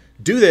says to them,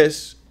 "Do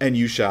this, and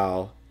you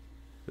shall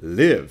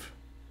live."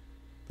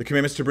 The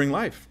commandment's to bring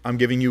life. I'm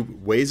giving you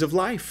ways of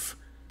life.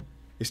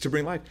 It's to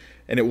bring life.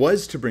 And it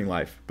was to bring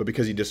life, but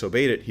because he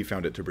disobeyed it, he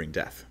found it to bring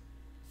death.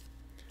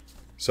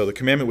 So the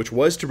commandment which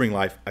was to bring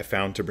life, I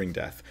found to bring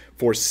death.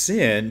 For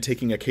sin,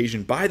 taking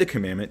occasion by the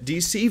commandment,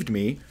 deceived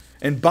me,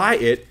 and by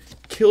it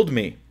killed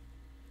me.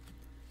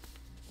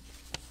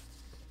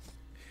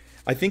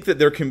 I think that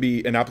there can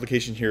be an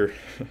application here,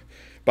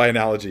 by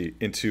analogy,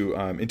 into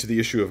the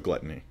issue of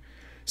gluttony.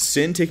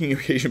 Sin, taking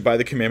occasion by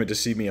the commandment,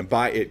 deceived me, and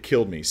by it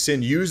killed me.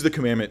 Sin used the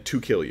commandment to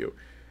kill you.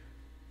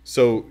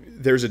 So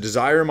there's a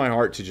desire in my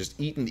heart to just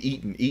eat and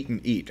eat and eat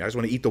and eat. I just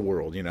want to eat the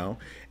world,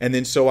 And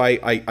then so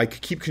I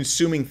keep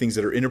consuming things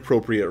that are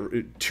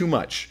inappropriate, too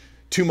much.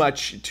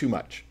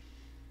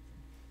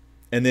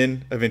 And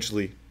then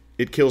eventually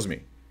it kills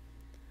me.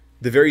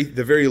 The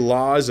very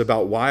laws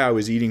about why I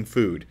was eating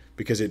food,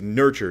 because it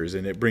nurtures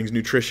and it brings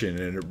nutrition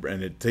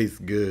and it tastes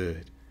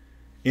good,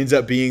 ends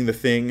up being the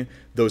thing.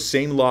 Those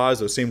same laws,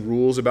 those same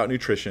rules about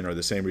nutrition are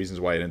the same reasons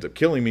why it ends up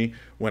killing me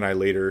when I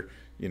later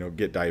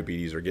get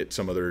diabetes or get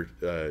some other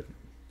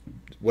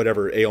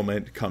whatever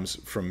ailment comes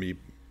from me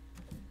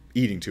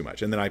eating too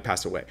much, and then I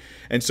pass away.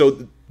 And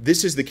so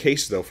this is the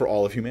case, though, for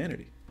all of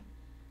humanity,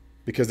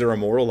 because there are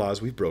moral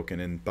laws we've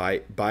broken, and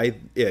by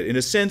it, in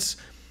a sense,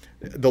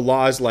 the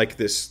law is like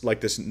this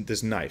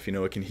knife.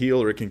 It can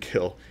heal or it can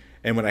kill.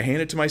 And when I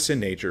hand it to my sin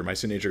nature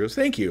goes,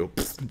 "Thank you,"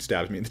 and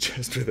stabs me in the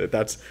chest with it.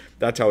 That's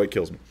how it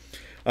kills me.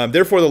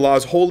 Therefore, the law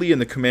is holy, and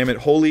the commandment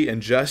holy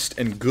and just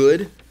and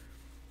good.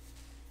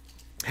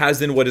 Has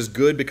then what is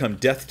good become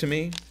death to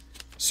me?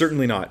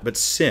 Certainly not, but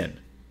sin,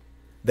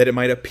 that it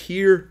might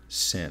appear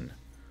sin,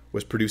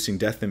 was producing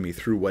death in me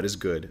through what is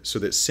good, so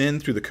that sin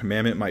through the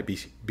commandment might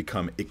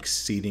become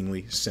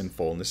exceedingly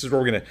sinful. And this is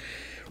where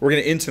we're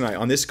gonna end tonight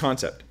on this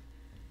concept.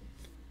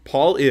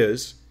 Paul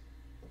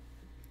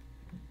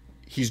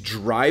he's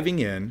driving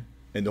in,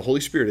 and the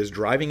Holy Spirit is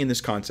driving in this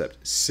concept.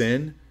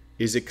 Sin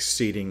is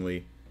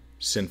exceedingly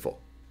sinful.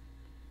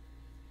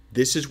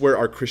 This is where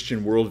our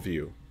Christian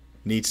worldview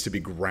needs to be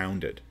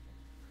grounded.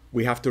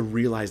 We have to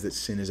realize that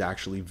sin is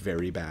actually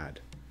very bad.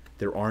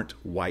 There aren't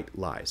white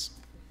lies.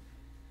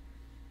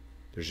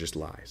 There's just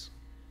lies.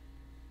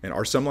 And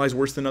are some lies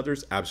worse than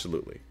others?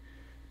 Absolutely.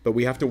 But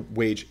we have to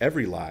wage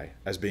every lie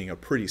as being a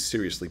pretty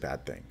seriously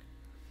bad thing.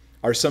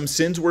 Are some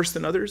sins worse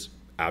than others?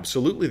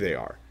 Absolutely they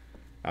are.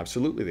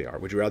 Absolutely they are.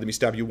 Would you rather me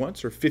stab you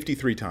once or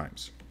 53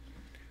 times?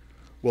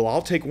 Well,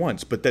 I'll take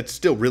once, but that's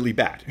still really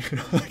bad.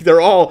 They're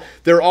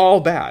all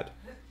bad.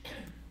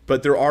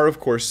 But there are, of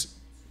course,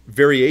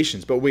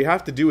 variations. But what we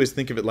have to do is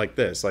think of it like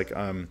this: like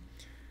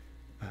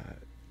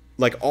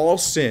all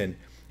sin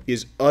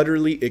is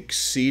utterly,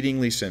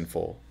 exceedingly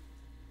sinful.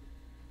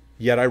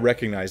 Yet I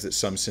recognize that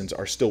some sins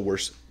are still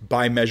worse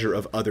by measure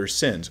of other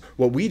sins.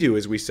 What we do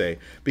is we say,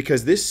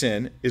 because this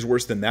sin is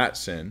worse than that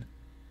sin,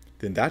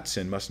 then that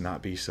sin must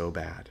not be so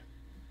bad.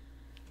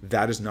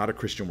 That is not a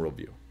Christian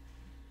worldview.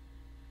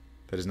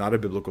 That is not a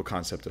biblical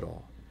concept at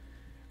all.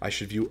 I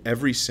should view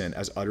every sin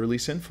as utterly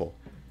sinful.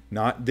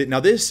 Now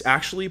this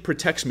actually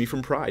protects me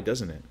from pride,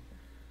 doesn't it?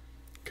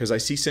 because I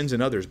see sins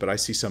in others, but I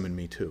see some in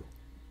me too.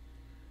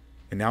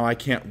 And now I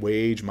can't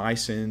wage my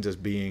sins as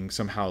being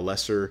somehow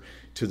lesser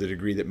to the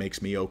degree that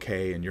makes me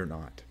okay and you're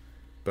not.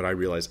 But I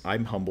realize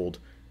I'm humbled.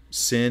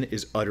 Sin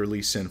is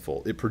utterly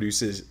sinful. It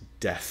produces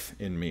death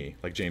in me.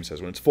 Like James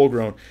says, when it's full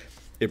grown,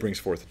 it brings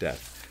forth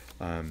death.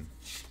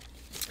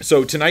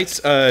 So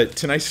tonight's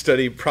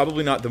study,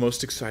 probably not the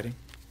most exciting,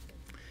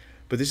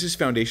 but this is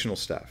foundational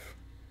stuff.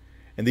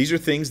 And these are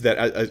things that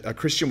a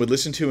Christian would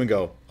listen to and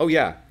go, oh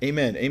yeah,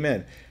 amen,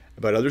 amen.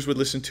 But others would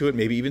listen to it,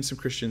 maybe even some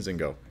Christians, and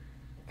go,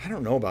 I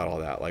don't know about all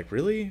that. Like,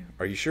 really?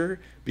 Are you sure?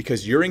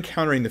 Because you're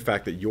encountering the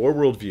fact that your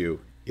worldview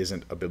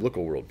isn't a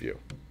biblical worldview.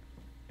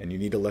 And you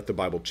need to let the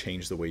Bible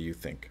change the way you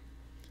think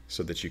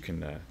so that you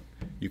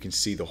can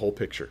see the whole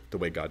picture the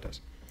way God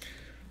does.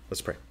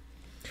 Let's pray.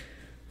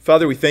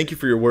 Father, we thank you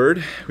for your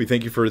word. We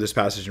thank you for this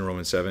passage in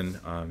Romans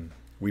 7.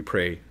 We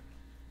pray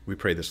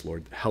this,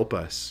 Lord. Help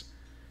us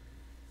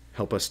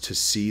to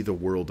see the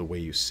world the way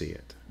you see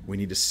it. We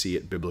need to see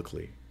it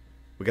biblically.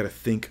 We got to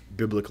think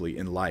biblically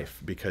in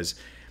life, because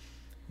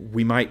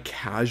we might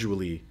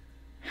casually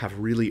have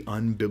really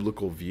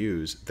unbiblical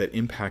views that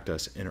impact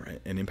us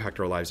and impact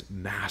our lives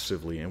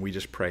massively. And we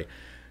just pray,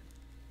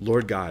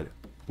 Lord God,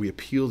 we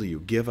appeal to you.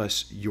 Give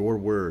us your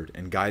word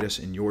and guide us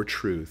in your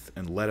truth,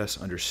 and let us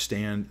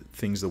understand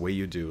things the way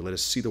you do. Let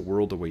us see the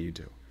world the way you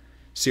do.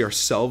 See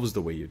ourselves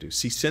the way you do.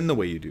 See sin the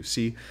way you do.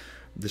 See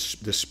the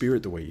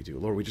Spirit the way you do.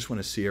 Lord, we just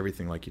want to see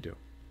everything like you do.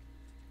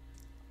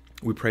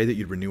 We pray that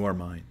you'd renew our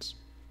minds.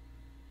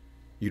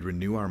 You'd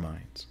renew our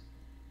minds.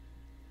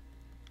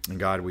 And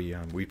God,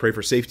 we pray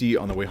for safety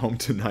on the way home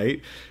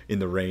tonight in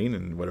the rain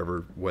and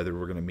whatever weather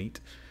we're going to meet.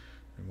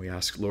 And we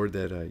ask, Lord,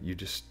 that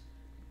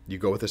you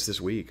go with us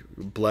this week.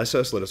 Bless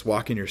us. Let us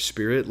walk in your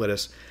Spirit. Let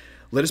us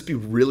be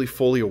really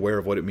fully aware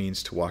of what it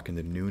means to walk in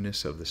the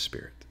newness of the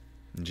Spirit.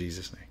 In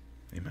Jesus' name,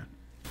 amen.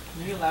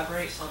 Can you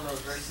elaborate on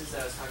those verses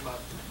that I was talking about,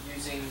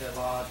 using the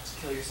law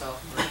to kill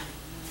yourself?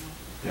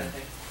 Kind of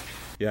thing?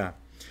 Yeah.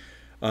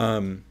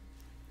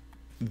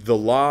 The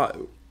law,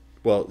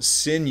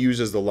 sin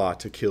uses the law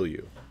to kill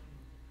you.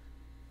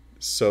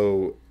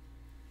 So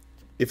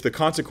if the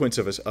consequence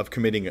of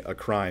committing a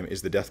crime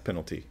is the death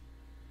penalty,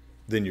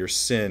 then your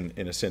sin,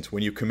 in a sense,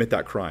 when you commit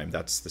that crime,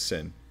 that's the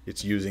sin.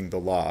 It's using the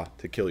law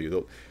to kill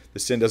you. The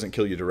sin doesn't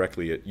kill you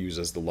directly. It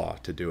uses the law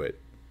to do it,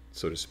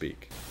 so to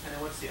speak. And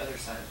then what's the other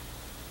side of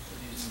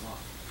using the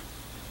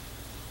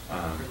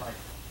law? For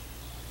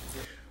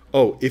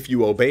life. If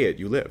you obey it,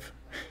 you live.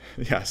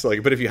 Yeah, so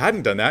but if you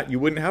hadn't done that, you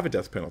wouldn't have a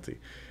death penalty.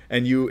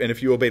 And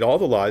if you obeyed all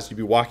the laws, you'd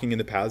be walking in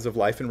the paths of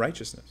life and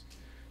righteousness.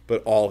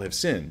 But all have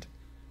sinned.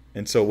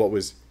 And so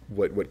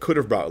what could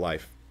have brought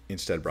life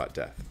instead brought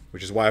death,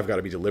 which is why I've got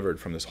to be delivered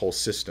from this whole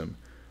system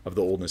of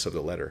the oldness of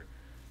the letter,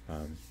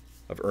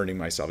 of earning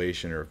my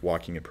salvation or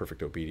walking in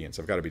perfect obedience.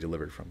 I've got to be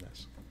delivered from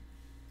this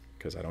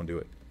because I don't do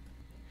it.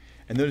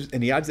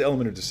 And he adds the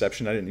element of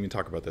deception. I didn't even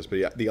talk about this,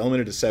 but the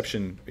element of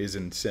deception is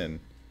in sin,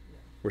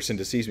 where sin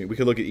deceives me. We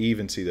could look at Eve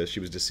and see this. She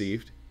was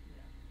deceived,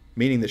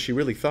 meaning that she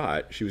really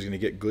thought she was going to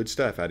get good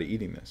stuff out of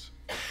eating this.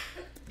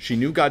 She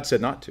knew God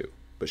said not to,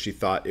 but she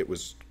thought it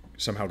was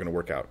somehow going to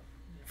work out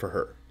for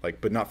her,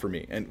 but not for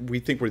me. And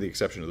we think we're the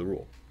exception to the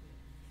rule.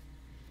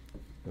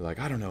 We're like,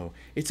 I don't know.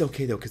 It's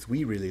okay, though, because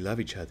we really love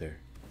each other.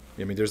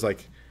 I mean,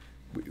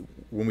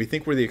 when we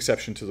think we're the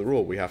exception to the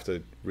rule, we have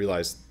to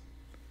realize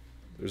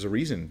there's a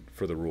reason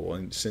for the rule.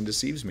 And sin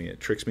deceives me. It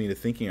tricks me into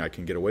thinking I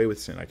can get away with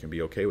sin. I can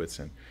be okay with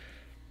sin.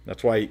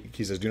 That's why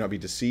he says, do not be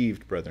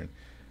deceived, brethren.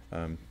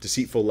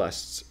 Deceitful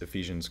lusts,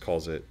 Ephesians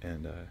calls it.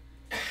 And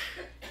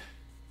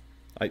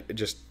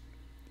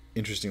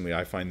interestingly,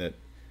 I find that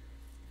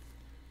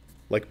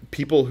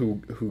people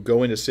who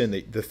go into sin,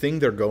 the thing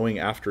they're going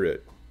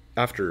after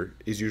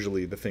is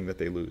usually the thing that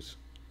they lose.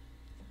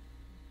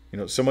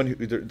 Someone who,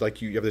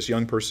 you have this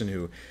young person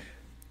who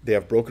they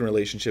have broken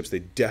relationships. They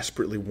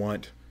desperately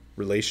want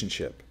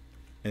relationship.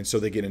 And so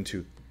they get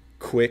into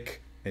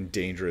quick and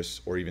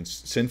dangerous or even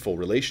sinful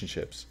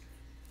relationships.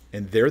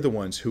 And they're the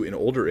ones who in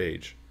older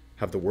age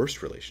have the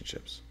worst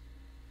relationships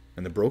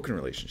and the broken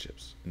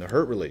relationships and the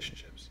hurt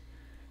relationships.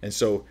 And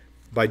so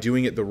by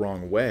doing it the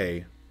wrong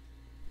way,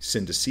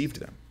 sin deceived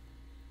them.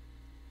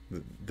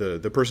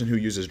 The person who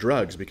uses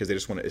drugs because they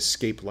just want to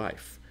escape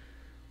life.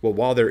 Well,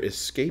 while they're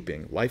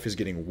escaping, life is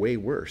getting way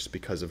worse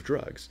because of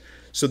drugs.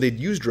 So they'd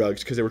use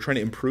drugs because they were trying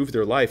to improve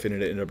their life, and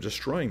it ended up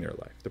destroying their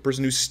life. The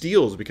person who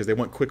steals because they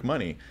want quick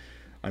money,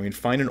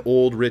 find an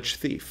old rich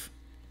thief.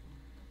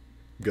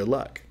 Good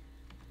luck.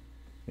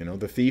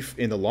 The thief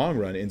in the long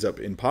run ends up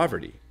in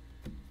poverty.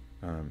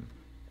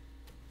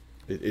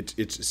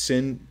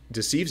 Sin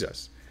deceives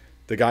us.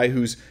 The guy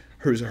who's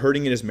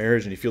hurting in his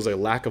marriage and he feels a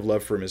lack of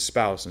love from his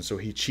spouse, and so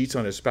he cheats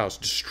on his spouse,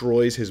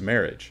 destroys his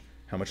marriage.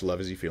 How much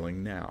love is he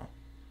feeling now?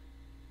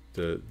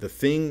 The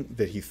thing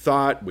that he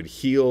thought would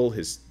heal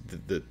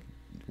the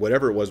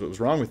whatever it was what was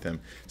wrong with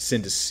him,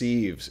 sin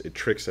deceives, it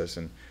tricks us,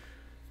 and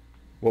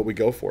what we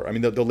go for.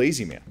 The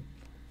lazy man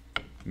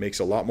makes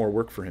a lot more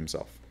work for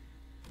himself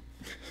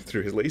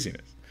through his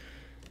laziness.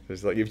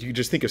 It's if you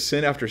just think of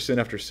sin after sin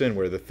after sin,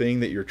 where the thing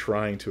that you're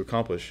trying to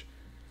accomplish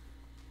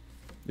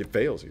It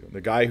fails you.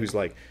 The guy who's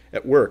like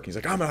at work, he's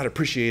like, I'm not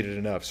appreciated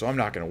enough, so I'm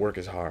not going to work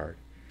as hard.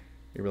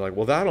 You're like,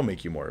 well, that'll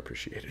make you more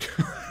appreciated.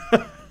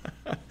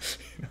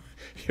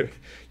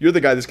 You're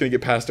the guy that's going to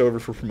get passed over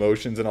for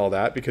promotions and all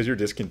that because you're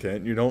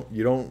discontent. You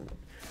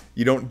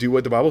don't do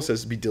what the Bible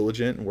says, be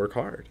diligent and work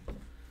hard.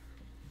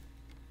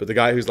 But the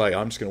guy who's like,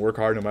 I'm just going to work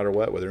hard no matter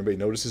what, whether anybody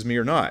notices me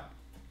or not.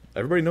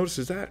 Everybody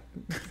notices that.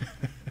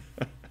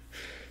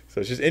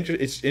 So it's just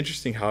it's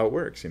interesting how it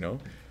works, A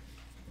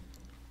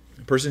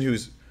person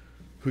who's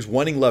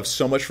wanting love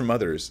so much from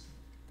others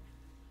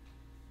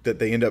that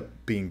they end up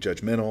being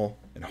judgmental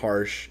and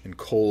harsh and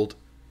cold,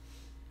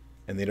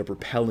 and they end up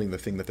repelling the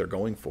thing that they're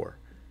going for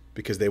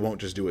because they won't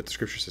just do what the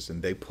Scripture says,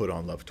 and they put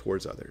on love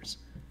towards others.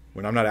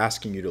 When I'm not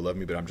asking you to love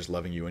me, but I'm just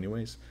loving you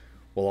anyways,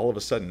 well, all of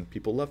a sudden,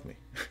 people love me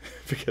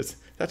because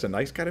that's a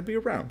nice guy to be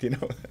around, And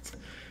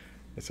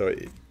so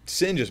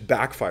sin just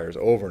backfires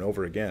over and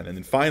over again. And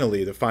then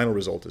finally, the final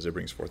result is it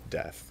brings forth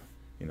death,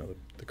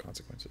 the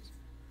consequences.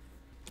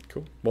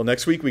 Cool. Well,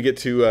 next week we get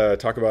to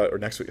talk about,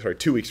 or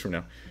 2 weeks from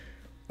now,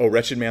 oh,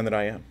 wretched man that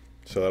I am.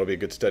 So that'll be a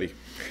good study.